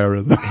your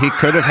biorhythm. He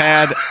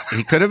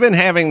could have been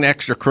having an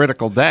extra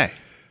critical day.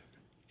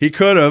 He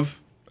could have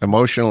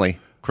emotionally.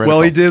 Critical.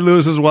 Well, he did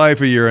lose his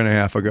wife a year and a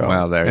half ago.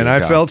 Well, there you I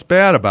go. felt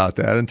bad about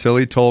that until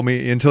he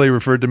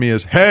referred to me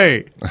as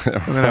 "Hey,"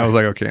 and then I was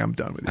like, "Okay, I'm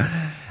done with you."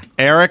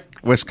 Eric,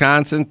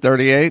 Wisconsin,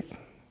 38.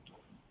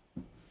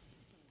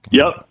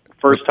 Yep,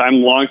 first time,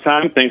 long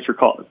time. Thanks for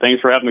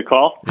having the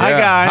call.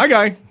 Yeah. Hi,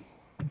 guy.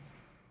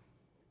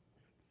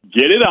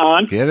 Get it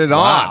on. Get it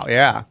on. Wow,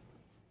 yeah.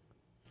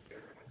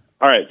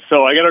 All right,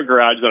 so I got a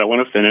garage that I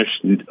want to finish.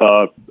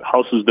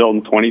 House was built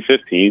in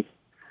 2015,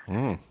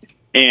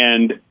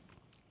 and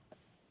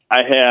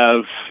I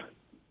have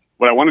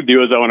what I want to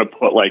do is I want to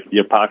put like the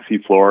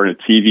epoxy floor and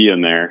a TV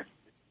in there,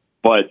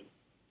 but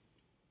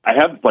I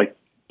have like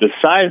the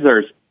sides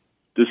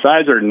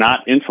are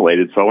not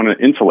insulated, so I want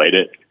to insulate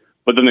it.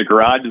 But then the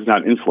garage is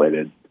not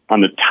insulated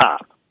on the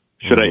top.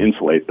 Should I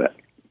insulate that?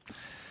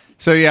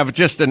 So you have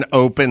just an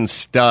open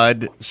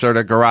stud sort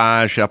of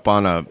garage up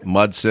on a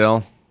mud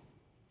sill?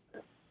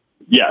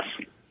 Yes.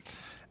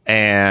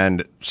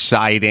 And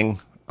siding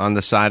on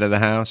the side of the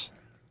house?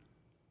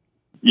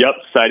 Yep,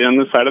 siding on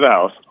the side of the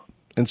house.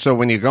 And so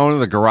when you go into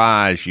the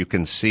garage, you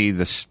can see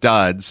the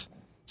studs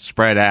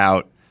spread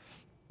out,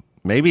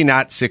 maybe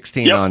not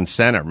 16 on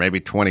center, maybe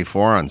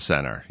 24 on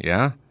center,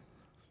 yeah?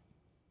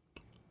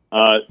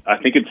 I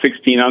think it's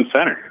 16 on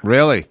center.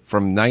 Really?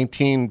 From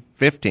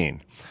 1915.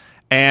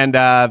 And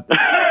is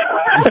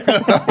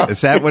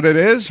that what it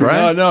is,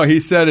 right? No, he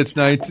said it's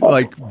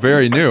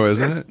very new,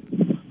 isn't it?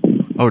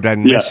 Oh, did I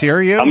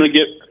mishear you? I'm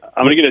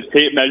gonna get a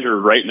tape measure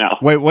right now.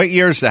 Wait, what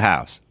year's the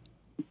house?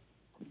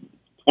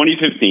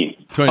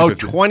 2015.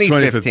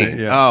 2015.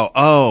 Yeah.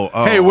 Oh.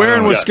 Hey, where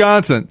in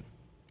Wisconsin?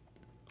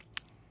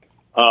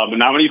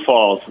 Menominee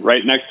Falls,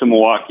 right next to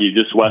Milwaukee,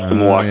 just west of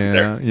Milwaukee. Yeah.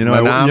 There. You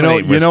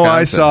know,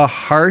 I saw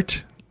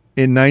Hart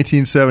in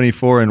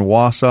 1974 in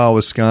Wausau,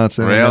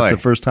 Wisconsin. Really? And that's the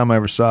first time I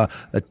ever saw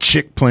a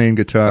chick playing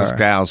guitar. Those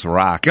gals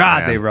rock.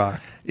 God, man. they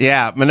rock.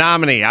 Yeah,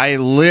 Menominee. I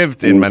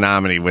lived in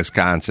Menominee,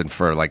 Wisconsin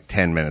for like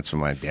 10 minutes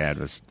when my dad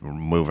was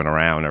moving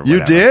around. Or you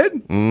whatever.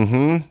 did?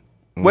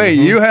 Mm-hmm. Wait,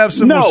 you have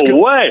some...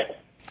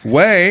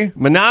 way.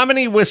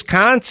 Menominee,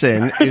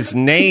 Wisconsin is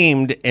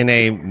named in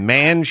a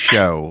man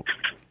show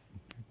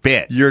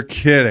bit. You're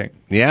kidding.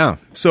 Yeah.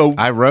 So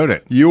I wrote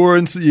it. You were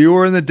in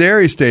the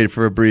dairy state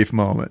for a brief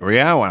moment.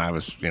 Yeah, when I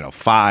was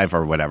 5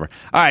 or whatever.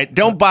 All right,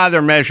 don't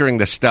bother measuring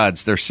the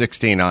studs. They're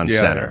 16 on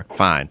center. Yeah.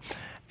 Fine.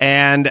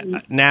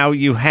 And now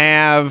you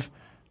have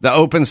the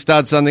open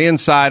studs on the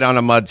inside on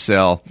a mud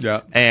sill.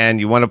 Yeah. And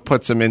you want to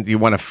put some in. You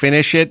want to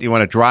finish it. You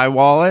want to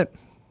drywall it.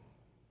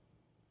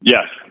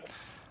 Yes.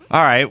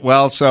 All right.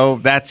 Well, so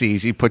that's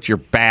easy. Put your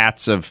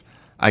bats of,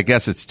 I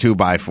guess it's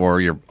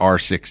 2x4, your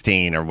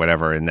R16 or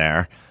whatever in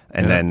there,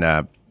 and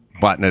then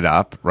button it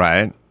up.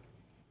 Right.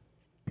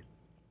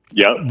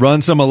 Yep.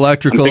 Run some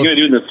electrical. I'm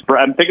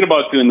thinking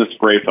about doing the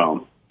spray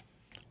foam.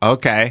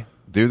 Okay.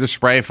 Do the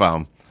spray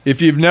foam.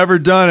 If you've never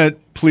done it,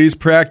 please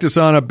practice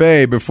on a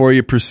bay before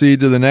you proceed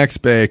to the next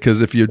bay,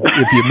 because if you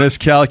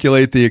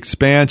miscalculate the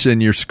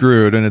expansion, you're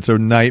screwed, and it's a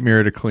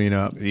nightmare to clean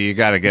up. You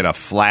got to get a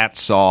flat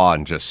saw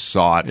and just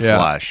saw it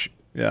flush.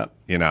 Yeah.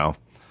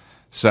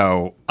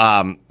 So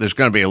there's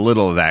going to be a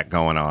little of that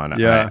going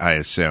on, I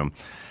assume.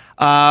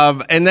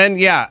 And then,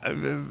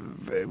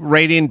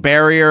 radiant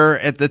barrier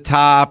at the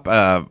top,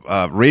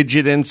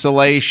 rigid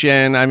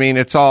insulation. I mean,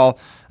 it's all,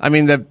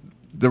 the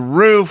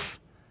roof,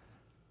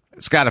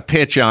 it's got a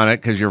pitch on it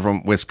because you're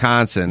from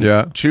Wisconsin.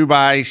 Yeah.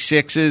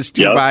 2x6s,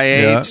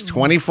 2x8s,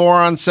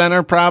 24 on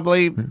center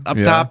probably up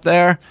top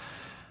there.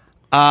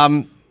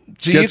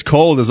 So Gets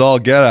cold as all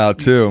get out,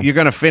 too. You're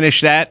going to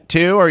finish that,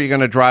 too, or are you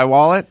going to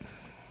drywall it?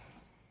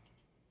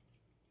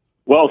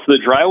 Well, so the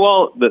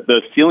drywall,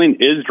 the ceiling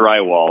is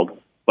drywalled,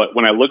 but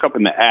when I look up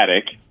in the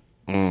attic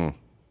and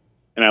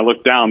I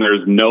look down,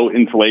 there's no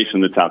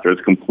insulation that's out there.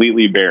 It's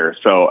completely bare.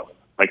 So,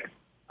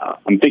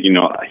 I'm thinking,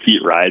 heat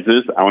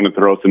rises. I want to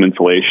throw some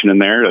insulation in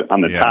there on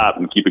the top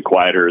and keep it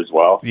quieter as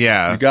well.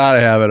 Yeah. You got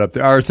to have it up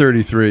there.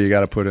 R33 you got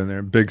to put in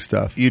there. Big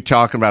stuff. You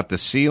talking about the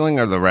ceiling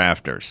or the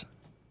rafters?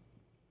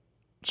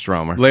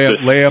 Stromer. Lay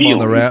them on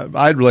the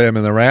I'd lay them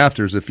in the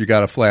rafters if you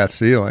got a flat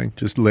ceiling.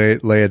 Just lay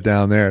it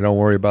down there. Don't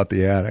worry about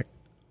the attic.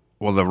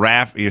 Well,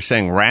 you're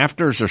saying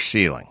rafters or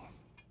ceiling?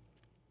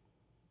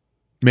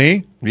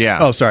 Me? Yeah.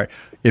 Oh, sorry.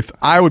 If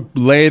I would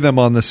lay them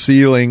on the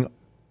ceiling.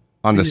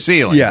 On the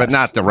ceiling, yes. but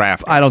not the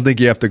rafters. I don't think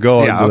you have to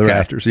go to the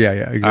rafters. Yeah,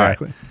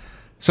 exactly. Right.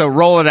 So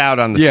roll it out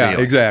on the ceiling.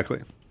 Yeah,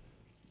 exactly.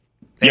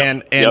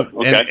 And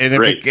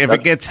if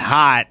it gets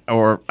hot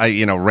or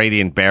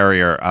radiant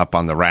barrier up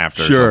on the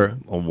rafters, sure,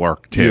 will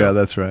work too. Yeah,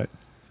 that's right.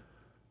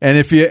 And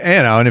if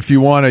you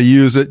want to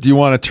use it, do you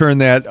want to turn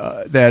that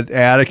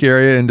attic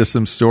area into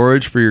some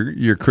storage for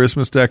your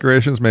Christmas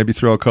decorations? Maybe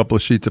throw a couple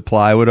of sheets of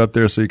plywood up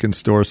there so you can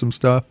store some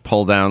stuff.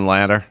 Pull down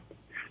ladder.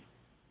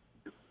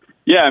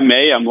 Yeah, I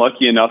may. I'm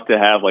lucky enough to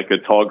have a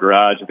tall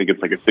garage. I think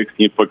it's a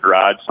 16-foot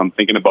garage. So I'm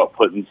thinking about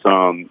putting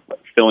some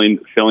filling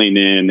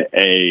in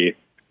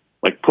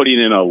putting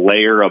in a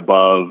layer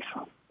above.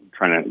 I'm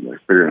trying to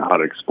figure out how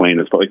to explain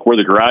this, but where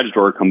the garage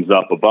door comes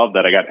up above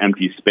that, I got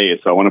empty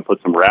space. So I want to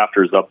put some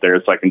rafters up there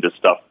so I can just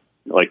stuff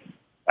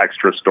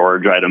extra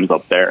storage items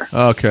up there.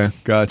 Okay,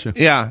 gotcha.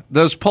 Yeah,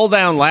 those pull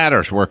down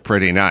ladders work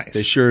pretty nice.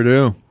 They sure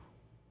do.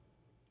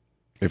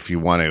 If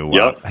you want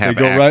to have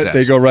access.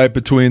 They go right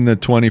between the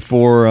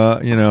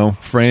 24,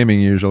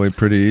 framing usually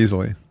pretty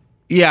easily.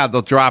 Yeah,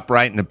 they'll drop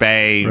right in the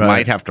bay. You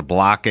might have to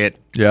block it.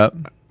 Yep.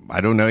 I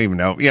don't even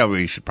know. Yeah,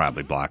 we should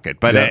probably block it.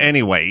 But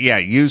anyway,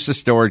 use the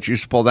storage,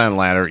 use the pull-down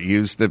ladder,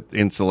 use the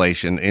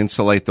insulation,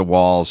 insulate the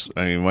walls.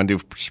 I mean, you want to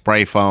do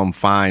spray foam,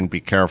 fine. Be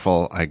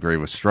careful. I agree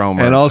with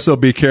Stromer. And also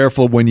be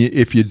careful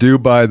if you do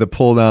buy the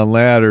pull-down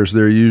ladders,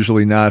 they're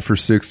usually not for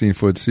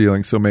 16-foot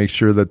ceilings, so make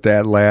sure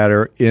that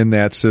ladder in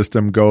that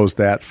system goes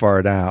that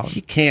far down.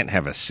 He can't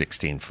have a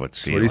 16-foot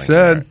ceiling. That's what he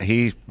said. There.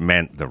 He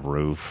meant the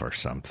roof or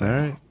something. All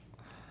right.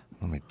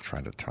 Let me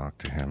try to talk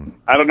to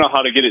him. I don't know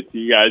how to get it to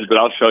you guys, but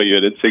I'll show you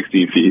it. It's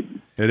 16 feet.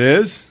 It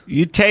is?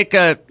 You take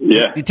a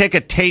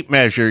tape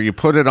measure, you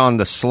put it on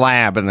the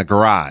slab in the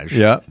garage,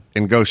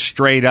 and go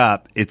straight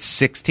up. It's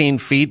 16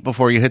 feet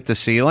before you hit the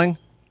ceiling?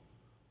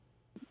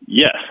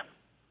 Yes.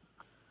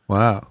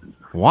 Wow.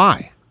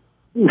 Why?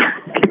 Maybe it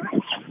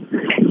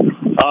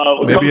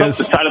comes up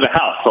the side of the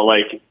house. So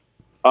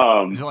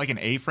is it like an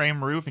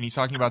A-frame roof, and he's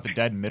talking about the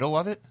dead middle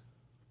of it?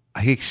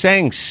 He's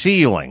saying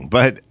ceiling,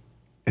 but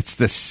it's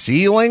the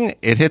ceiling?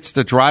 It hits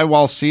the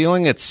drywall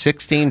ceiling at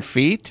 16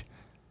 feet?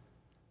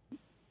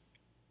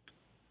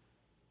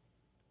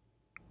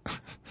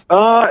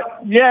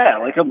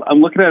 Yeah,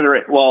 I'm looking at it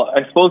right. Well,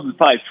 I suppose it's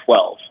probably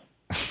 12.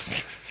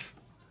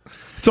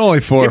 It's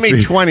only 4 feet. Give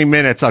me 20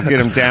 minutes, I'll get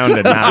him down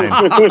to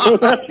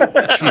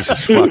 9.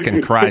 Jesus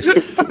fucking Christ.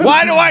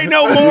 Why do I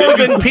know more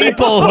than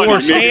people who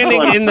are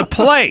standing in the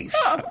place?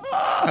 All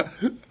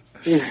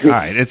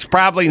right, it's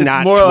probably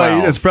not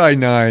 12. It's probably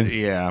 9.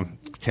 Yeah,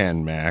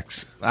 10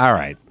 max. All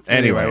right.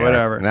 Anyway,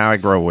 whatever. Now I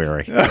grow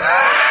weary. Jesus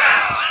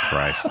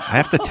Christ. I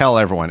have to tell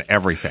everyone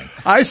everything.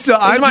 This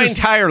my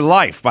entire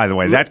life, by the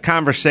way. That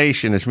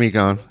conversation is me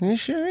going, you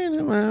sure?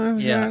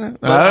 Yeah.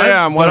 But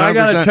I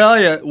got to tell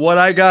you, what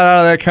I got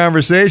out of that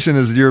conversation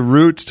is your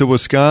roots to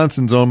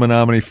Wisconsin's own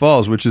Menominee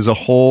Falls, which is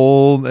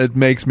it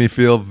makes me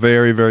feel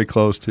very, very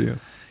close to you.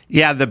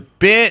 Yeah, the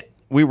bit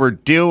we were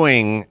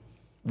doing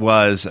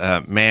was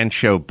a man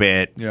show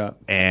bit. Yeah.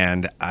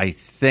 And I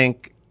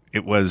think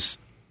we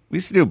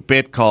used to do a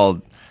bit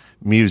called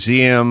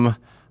Museum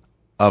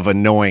of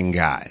Annoying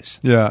Guys.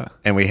 Yeah.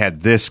 And we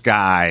had this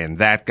guy and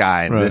that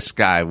guy, and this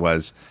guy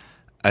was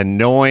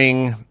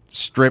annoying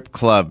strip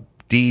club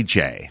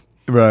DJ.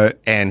 Right.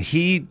 And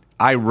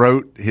I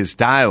wrote his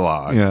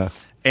dialogue. Yeah.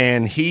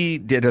 And he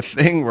did a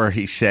thing where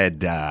he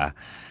said,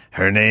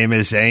 her name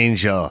is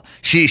Angel.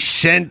 She's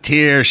sent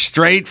here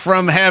straight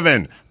from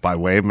heaven by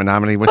way of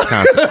Menominee,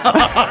 Wisconsin.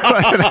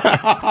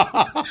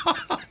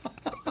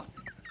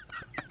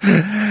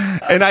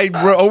 And I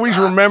always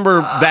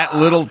remember that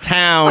little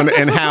town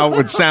and how it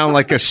would sound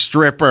like a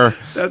stripper.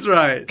 That's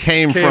right.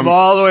 Came from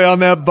all the way on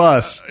that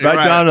bus, right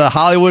down to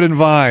Hollywood and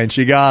Vine.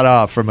 She got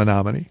off from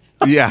Menominee.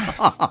 Yeah.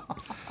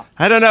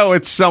 I don't know.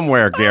 It's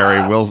somewhere,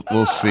 Gary.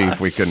 We'll see if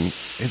we can.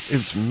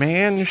 It's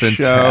man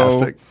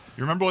Fantastic. show.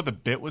 You remember what the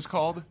bit was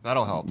called?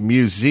 That'll help.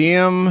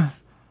 Museum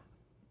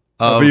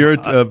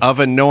of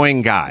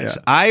Annoying Guys.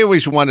 Yeah. I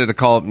always wanted to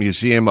call it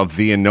Museum of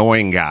the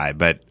Annoying Guy,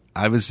 but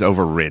I was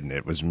overridden.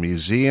 It was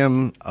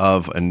Museum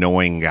of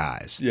Annoying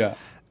Guys. Yeah.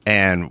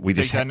 And we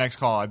Take just that next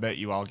call. I bet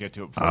you I'll get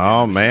to it.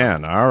 Oh,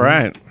 man. All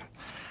right.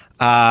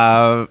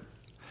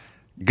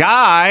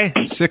 Guy,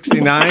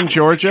 69,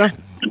 Georgia.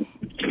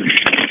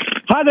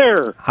 Hi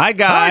there. Hi,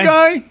 Guy. Hi,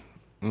 Guy.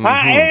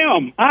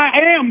 Mhm. I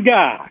am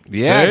Guy.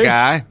 Yeah, Hey.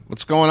 Guy.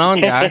 What's going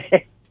on,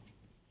 Guy?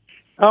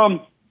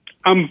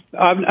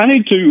 I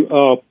need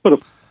to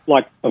put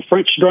a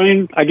French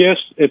drain, I guess,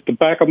 at the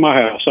back of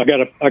my house. I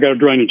got a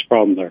drainage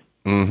problem there.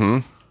 Mm-hmm.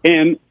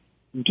 And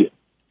can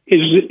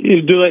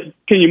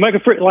you make a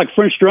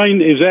French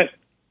drain? Is that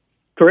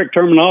correct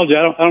terminology?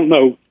 I don't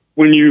know.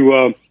 When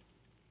you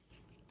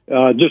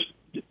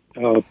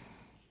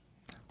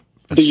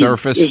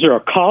surface. Is there a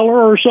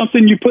collar or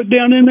something you put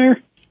down in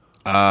there?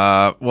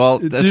 Well,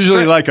 It's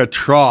usually like a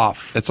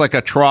trough. It's like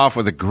a trough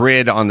with a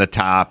grid on the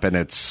top, and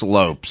it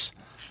slopes.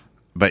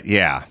 But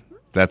yeah,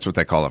 that's what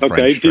they call a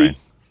French drain.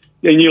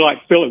 And you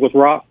fill it with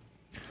rock?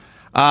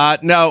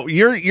 No,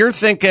 you're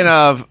thinking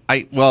of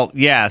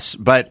yes,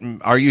 but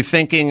are you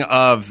thinking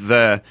of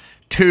the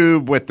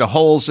tube with the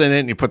holes in it,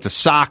 and you put the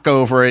sock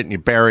over it, and you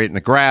bury it in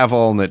the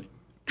gravel, and it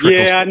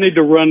trickles? Yeah, I need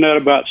to run that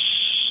about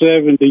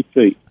 70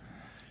 feet.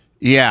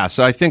 Yeah,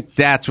 so I think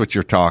that's what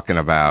you're talking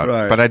about,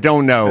 Right. but I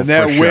don't know And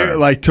that for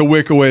sure. to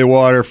wick away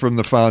water from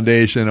the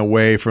foundation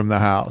away from the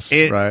house,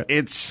 right?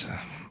 It's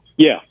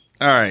yeah.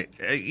 All right,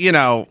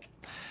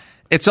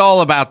 it's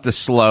all about the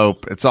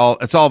slope. It's all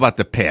about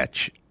the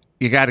pitch.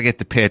 You got to get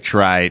the pitch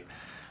right.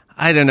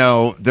 I don't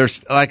know.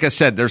 There's, like I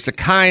said, there's the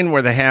kind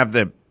where they have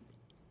the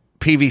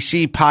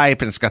PVC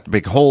pipe and it's got the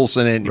big holes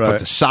in it. And you put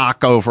the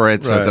sock over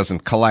it so it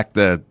doesn't collect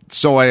the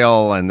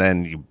soil, and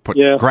then you put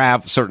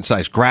certain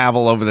size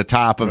gravel over the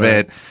top of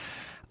it.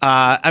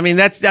 I mean,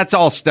 that's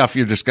all stuff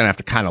you're just going to have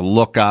to kind of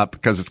look up,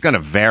 because it's going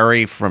to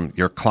vary from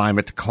your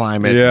climate to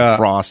climate, and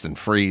frost and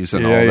freeze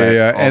and all that.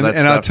 Yeah. All that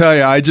And I'll stuff. tell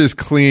you, I just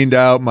cleaned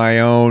out my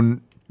own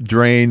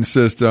drain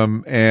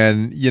system,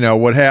 and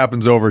what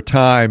happens over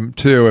time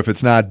too, if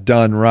it's not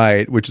done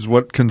right, which is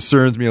what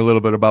concerns me a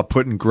little bit about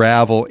putting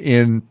gravel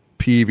in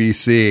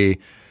PVC.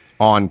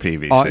 On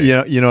PVC.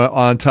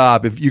 On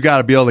top. If you got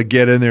to be able to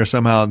get in there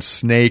somehow and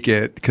snake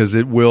it, because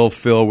it will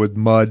fill with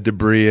mud,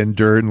 debris, and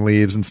dirt and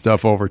leaves and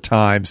stuff over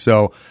time.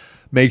 So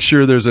make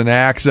sure there's an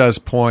access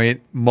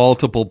point,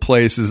 multiple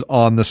places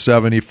on the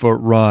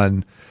 70-foot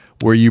run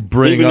where you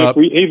bring up.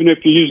 Even if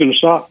you're using a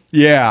sock?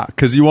 Yeah,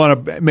 because you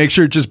want to make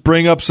sure, just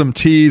bring up some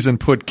tees and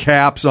put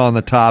caps on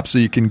the top so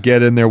you can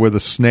get in there with a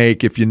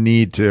snake if you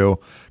need to,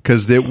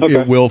 because it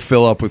will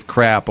fill up with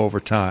crap over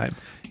time.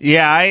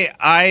 Yeah,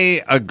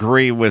 I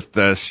agree with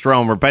the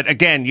Stromer, but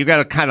again, you got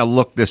to kind of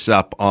look this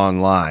up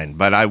online.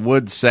 But I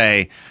would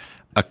say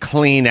a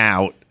clean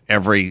out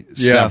every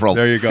several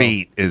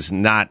feet is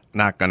not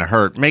going to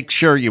hurt. Make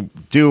sure you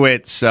do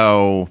it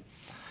so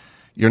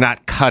you're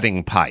not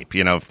cutting pipe.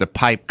 If the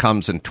pipe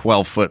comes in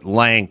 12-foot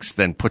lengths,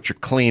 then put your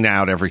clean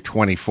out every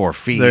 24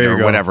 feet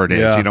or whatever it is.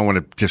 Yeah. You don't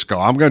want to just go,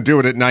 I'm going to do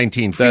it at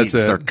 19 feet and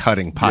start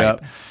cutting pipe.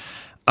 Yep.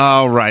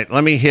 All right,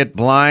 let me hit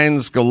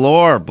Blinds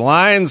Galore.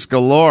 Blinds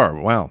Galore.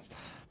 Well,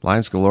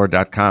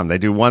 blindsgalore.com. They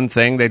do one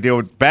thing. They do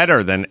it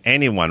better than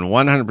anyone.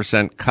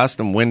 100%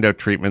 custom window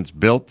treatments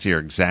built to your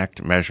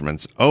exact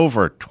measurements.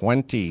 Over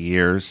 20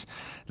 years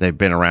they've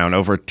been around.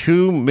 Over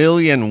 2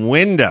 million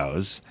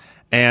windows.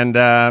 And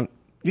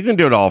you can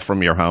do it all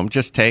from your home.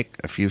 Just take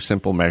a few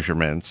simple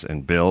measurements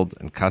and build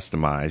and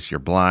customize your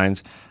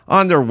blinds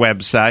on their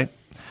website.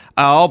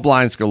 All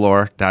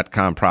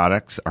blindsgalore.com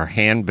products are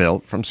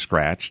hand-built from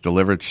scratch,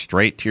 delivered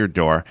straight to your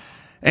door,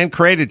 and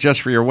created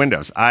just for your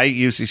windows. I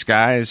use these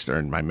guys. They're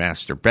in my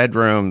master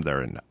bedroom.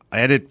 They're in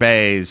edit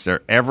bays.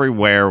 They're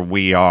everywhere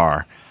we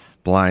are.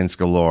 Blinds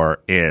Galore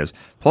is.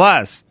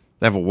 Plus,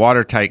 they have a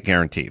watertight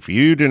guarantee. If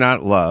you do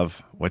not love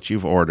what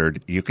you've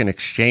ordered, you can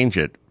exchange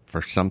it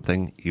for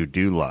something you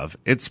do love.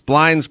 It's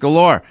Blinds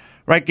Galore.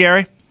 Right,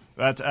 Gary?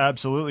 That's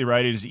absolutely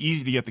right. It is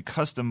easy to get the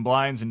custom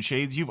blinds and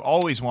shades you've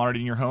always wanted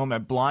in your home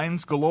at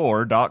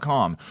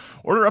blindsgalore.com.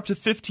 Order up to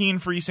 15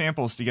 free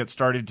samples to get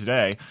started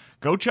today.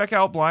 Go check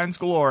out Blinds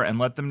Galore and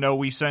let them know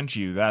we sent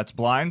you. That's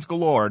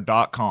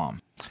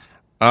blindsgalore.com.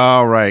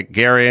 All right,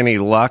 Gary, any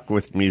luck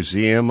with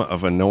Museum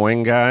of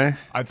Annoying Guy?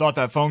 I thought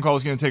that phone call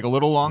was going to take a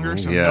little longer,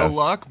 so no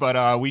luck,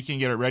 but we can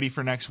get it ready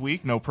for next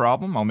week. No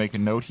problem. I'll make a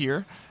note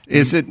here.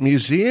 Is it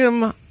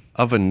Museum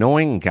of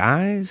Annoying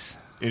Guys?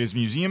 It is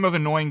Museum of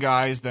Annoying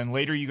Guys. Then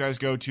later you guys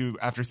go to,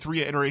 after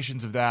 3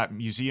 iterations of that,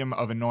 Museum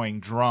of Annoying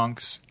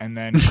Drunks, and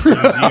then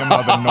Museum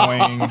of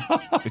Annoying,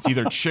 it's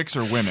either chicks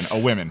or women.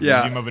 Women.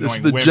 Yeah, Museum of it's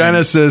Annoying the Women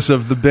genesis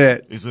of the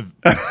bit. Is 3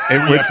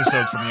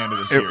 episodes from the end of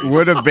the series. It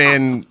would have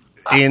been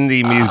in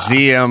the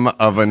Museum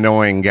of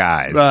Annoying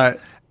Guys. Right.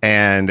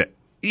 And,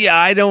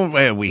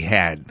 we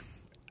had...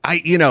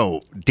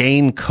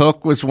 Dane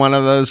Cook was one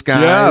of those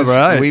guys. Yeah,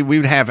 right. We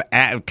would have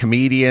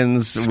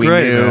comedians It's we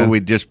great, knew. man.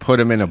 We'd just put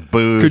them in a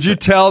booth. Could you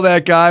tell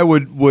that guy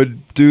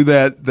would do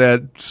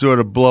that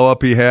sort of blow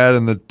up he had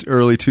in the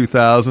early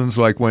 2000s,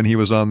 like when he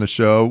was on the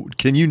show?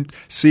 Can you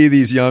see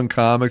these young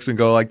comics and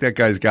go like, that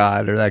guy's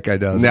got it or that guy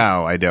doesn't?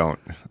 No, I don't.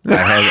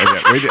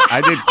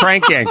 I did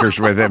Crank Anchors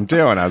with him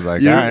too, and I was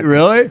like, all right.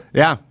 Really?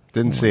 Yeah,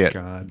 didn't see it.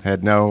 God.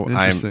 Had no.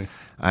 Interesting.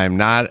 I'm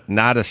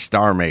not a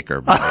star maker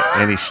by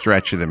any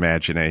stretch of the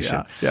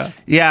imagination. Yeah.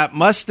 It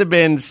must have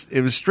been.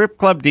 It was strip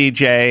club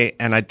DJ,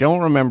 and I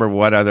don't remember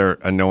what other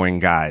annoying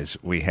guys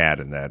we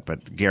had in that.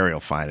 But Gary will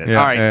find it. Yeah,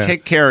 All right, yeah.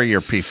 take care of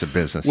your piece of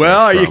business. Well,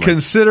 are there, you Froman.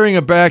 considering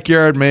a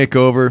backyard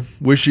makeover?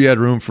 Wish you had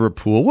room for a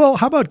pool? Well,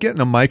 how about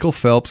getting a Michael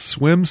Phelps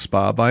swim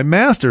spa by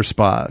Master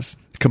Spas?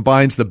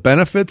 Combines the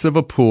benefits of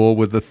a pool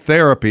with the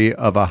therapy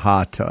of a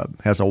hot tub.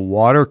 Has a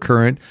water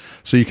current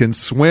so you can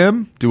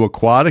swim, do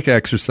aquatic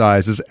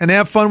exercises, and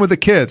have fun with the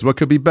kids. What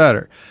could be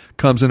better?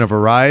 Comes in a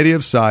variety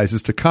of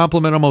sizes to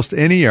complement almost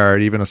any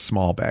yard, even a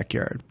small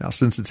backyard. Now,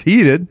 since it's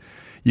heated,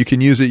 you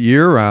can use it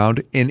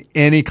year-round in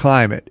any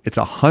climate. It's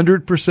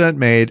 100%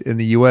 made in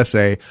the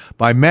USA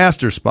by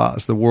Master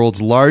Spas, the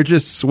world's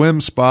largest swim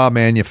spa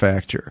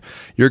manufacturer.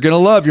 You're going to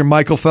love your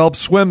Michael Phelps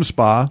swim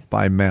spa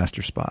by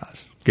Master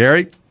Spas.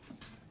 Gary?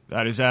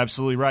 That is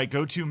absolutely right.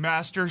 Go to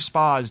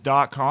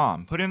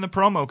masterspas.com. Put in the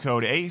promo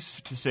code ACE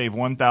to save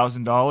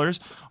 $1,000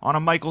 on a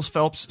Michael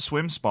Phelps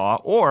swim spa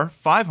or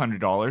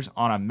 $500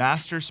 on a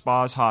Master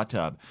Spas hot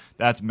tub.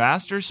 That's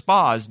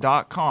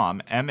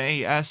masterspas.com,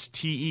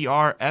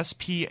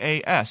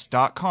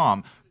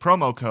 masterspas.com,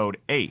 promo code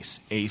ACE,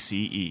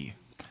 ACE.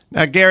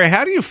 Now, Gary,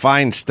 how do you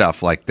find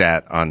stuff like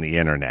that on the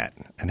internet?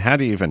 And how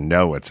do you even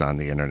know it's on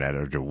the internet,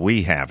 or do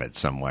we have it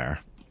somewhere?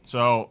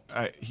 So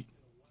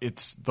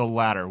it's the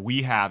latter.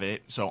 We have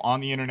it. So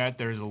on the internet,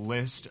 there's a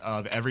list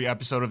of every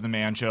episode of The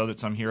Man Show that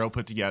some hero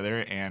put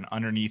together, and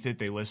underneath it,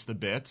 they list the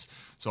bits.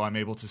 So I'm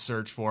able to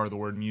search for the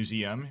word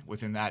museum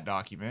within that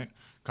document,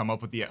 come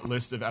up with the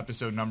list of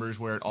episode numbers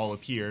where it all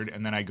appeared,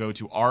 and then I go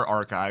to our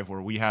archive where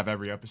we have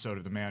every episode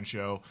of The Man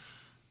Show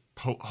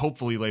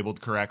hopefully labeled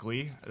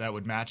correctly that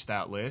would match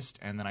that list,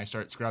 and then I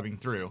start scrubbing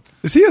through.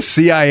 Is he a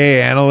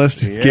CIA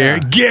analyst? Yeah.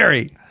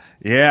 Gary.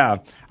 Yeah.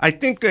 I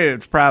think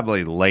it's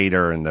probably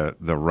later in the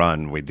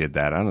run we did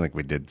that. I don't think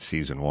we did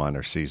season 1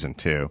 or season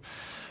 2.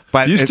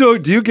 But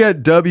do you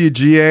get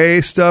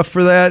WGA stuff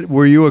for that?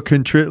 Were you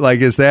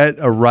is that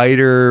a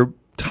writer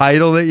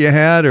title that you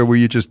had, or were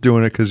you just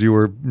doing it because you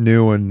were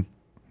new and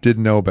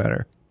didn't know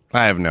better?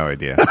 I have no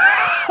idea.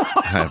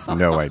 I have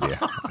no idea.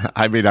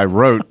 I mean, I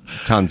wrote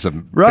tons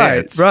of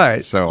bits.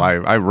 Right. So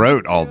I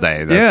wrote all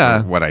day.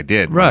 That's what I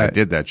did when I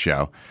did that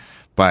show.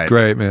 But it's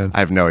great, man. I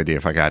have no idea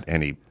if I got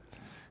any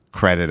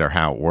credit or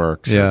how it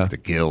works, or the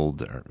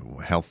guild or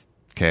health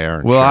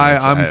care. Well,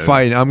 I'm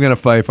fighting. I'm going to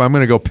fight. I'm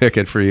going to go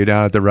picket for you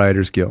down at the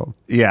Writers Guild.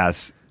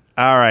 Yes.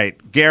 All right.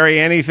 Gary,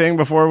 anything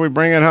before we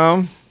bring it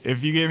home?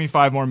 If you gave me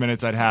 5 more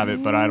minutes, I'd have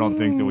it, but I don't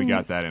think that we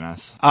got that in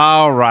us.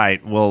 All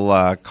right.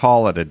 We'll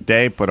call it a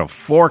day. Put a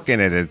fork in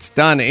it. It's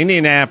done.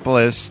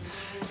 Indianapolis,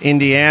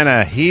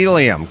 Indiana,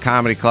 Helium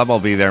Comedy Club. I'll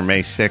be there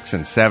May 6th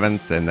and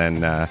 7th, and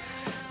then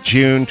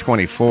June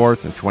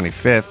 24th and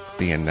 25th.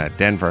 Be in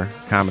Denver.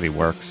 Comedy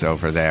Works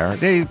over there.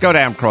 Go to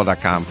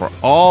adamcarolla.com for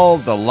all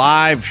the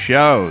live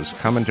shows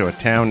coming to a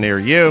town near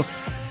you.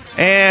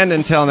 And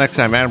until next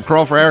time, Adam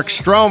Carolla for Eric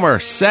Stromer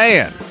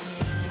saying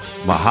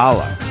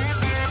mahalo.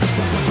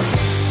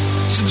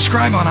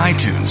 Subscribe on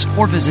iTunes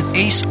or visit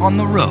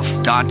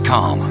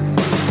aceontheroof.com.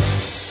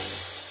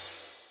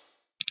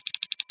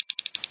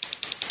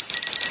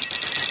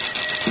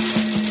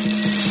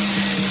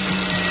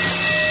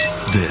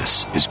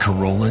 This is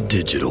Carolla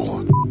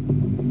Digital.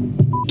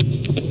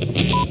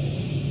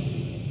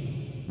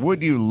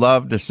 Would you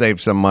love to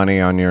save some money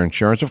on your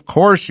insurance? Of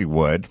course you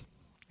would.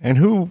 And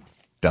who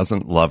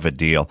doesn't love a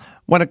deal?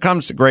 When it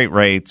comes to great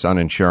rates on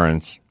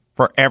insurance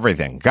for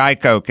everything,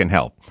 Geico can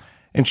help.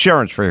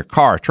 Insurance for your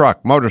car,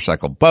 truck,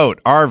 motorcycle,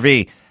 boat,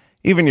 RV,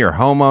 even your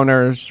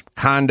homeowners,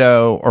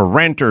 condo, or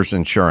renter's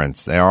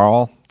insurance. They are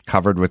all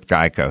covered with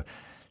Geico.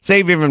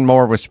 Save even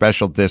more with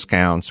special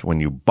discounts when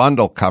you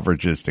bundle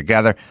coverages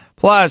together.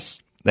 Plus,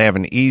 they have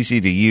an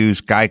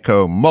easy-to-use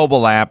Geico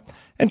mobile app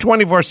and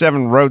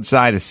 24/7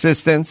 roadside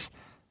assistance,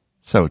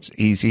 so it's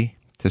easy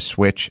to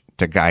switch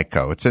to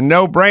Geico. It's a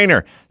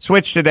no-brainer.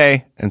 Switch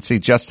today and see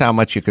just how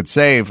much you could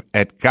save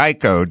at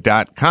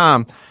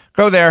geico.com.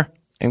 Go there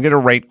and get a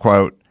rate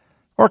quote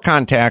or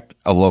contact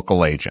a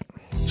local agent.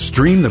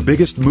 Stream the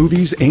biggest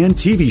movies and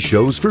TV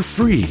shows for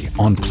free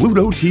on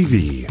Pluto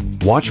TV.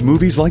 Watch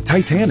movies like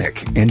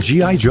Titanic and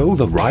G.I. Joe: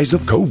 The Rise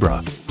of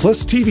Cobra,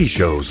 plus TV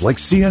shows like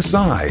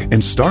CSI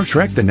and Star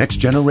Trek: The Next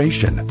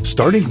Generation.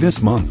 Starting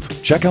this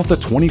month, check out the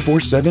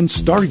 24/7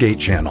 Stargate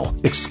channel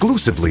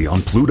exclusively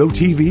on Pluto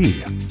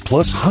TV.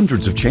 Plus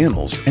hundreds of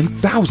channels and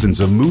thousands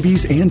of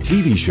movies and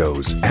TV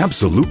shows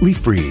absolutely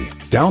free.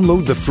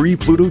 Download the free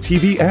Pluto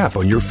TV app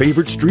on your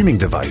favorite streaming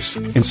device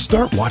and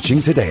start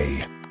watching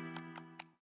today.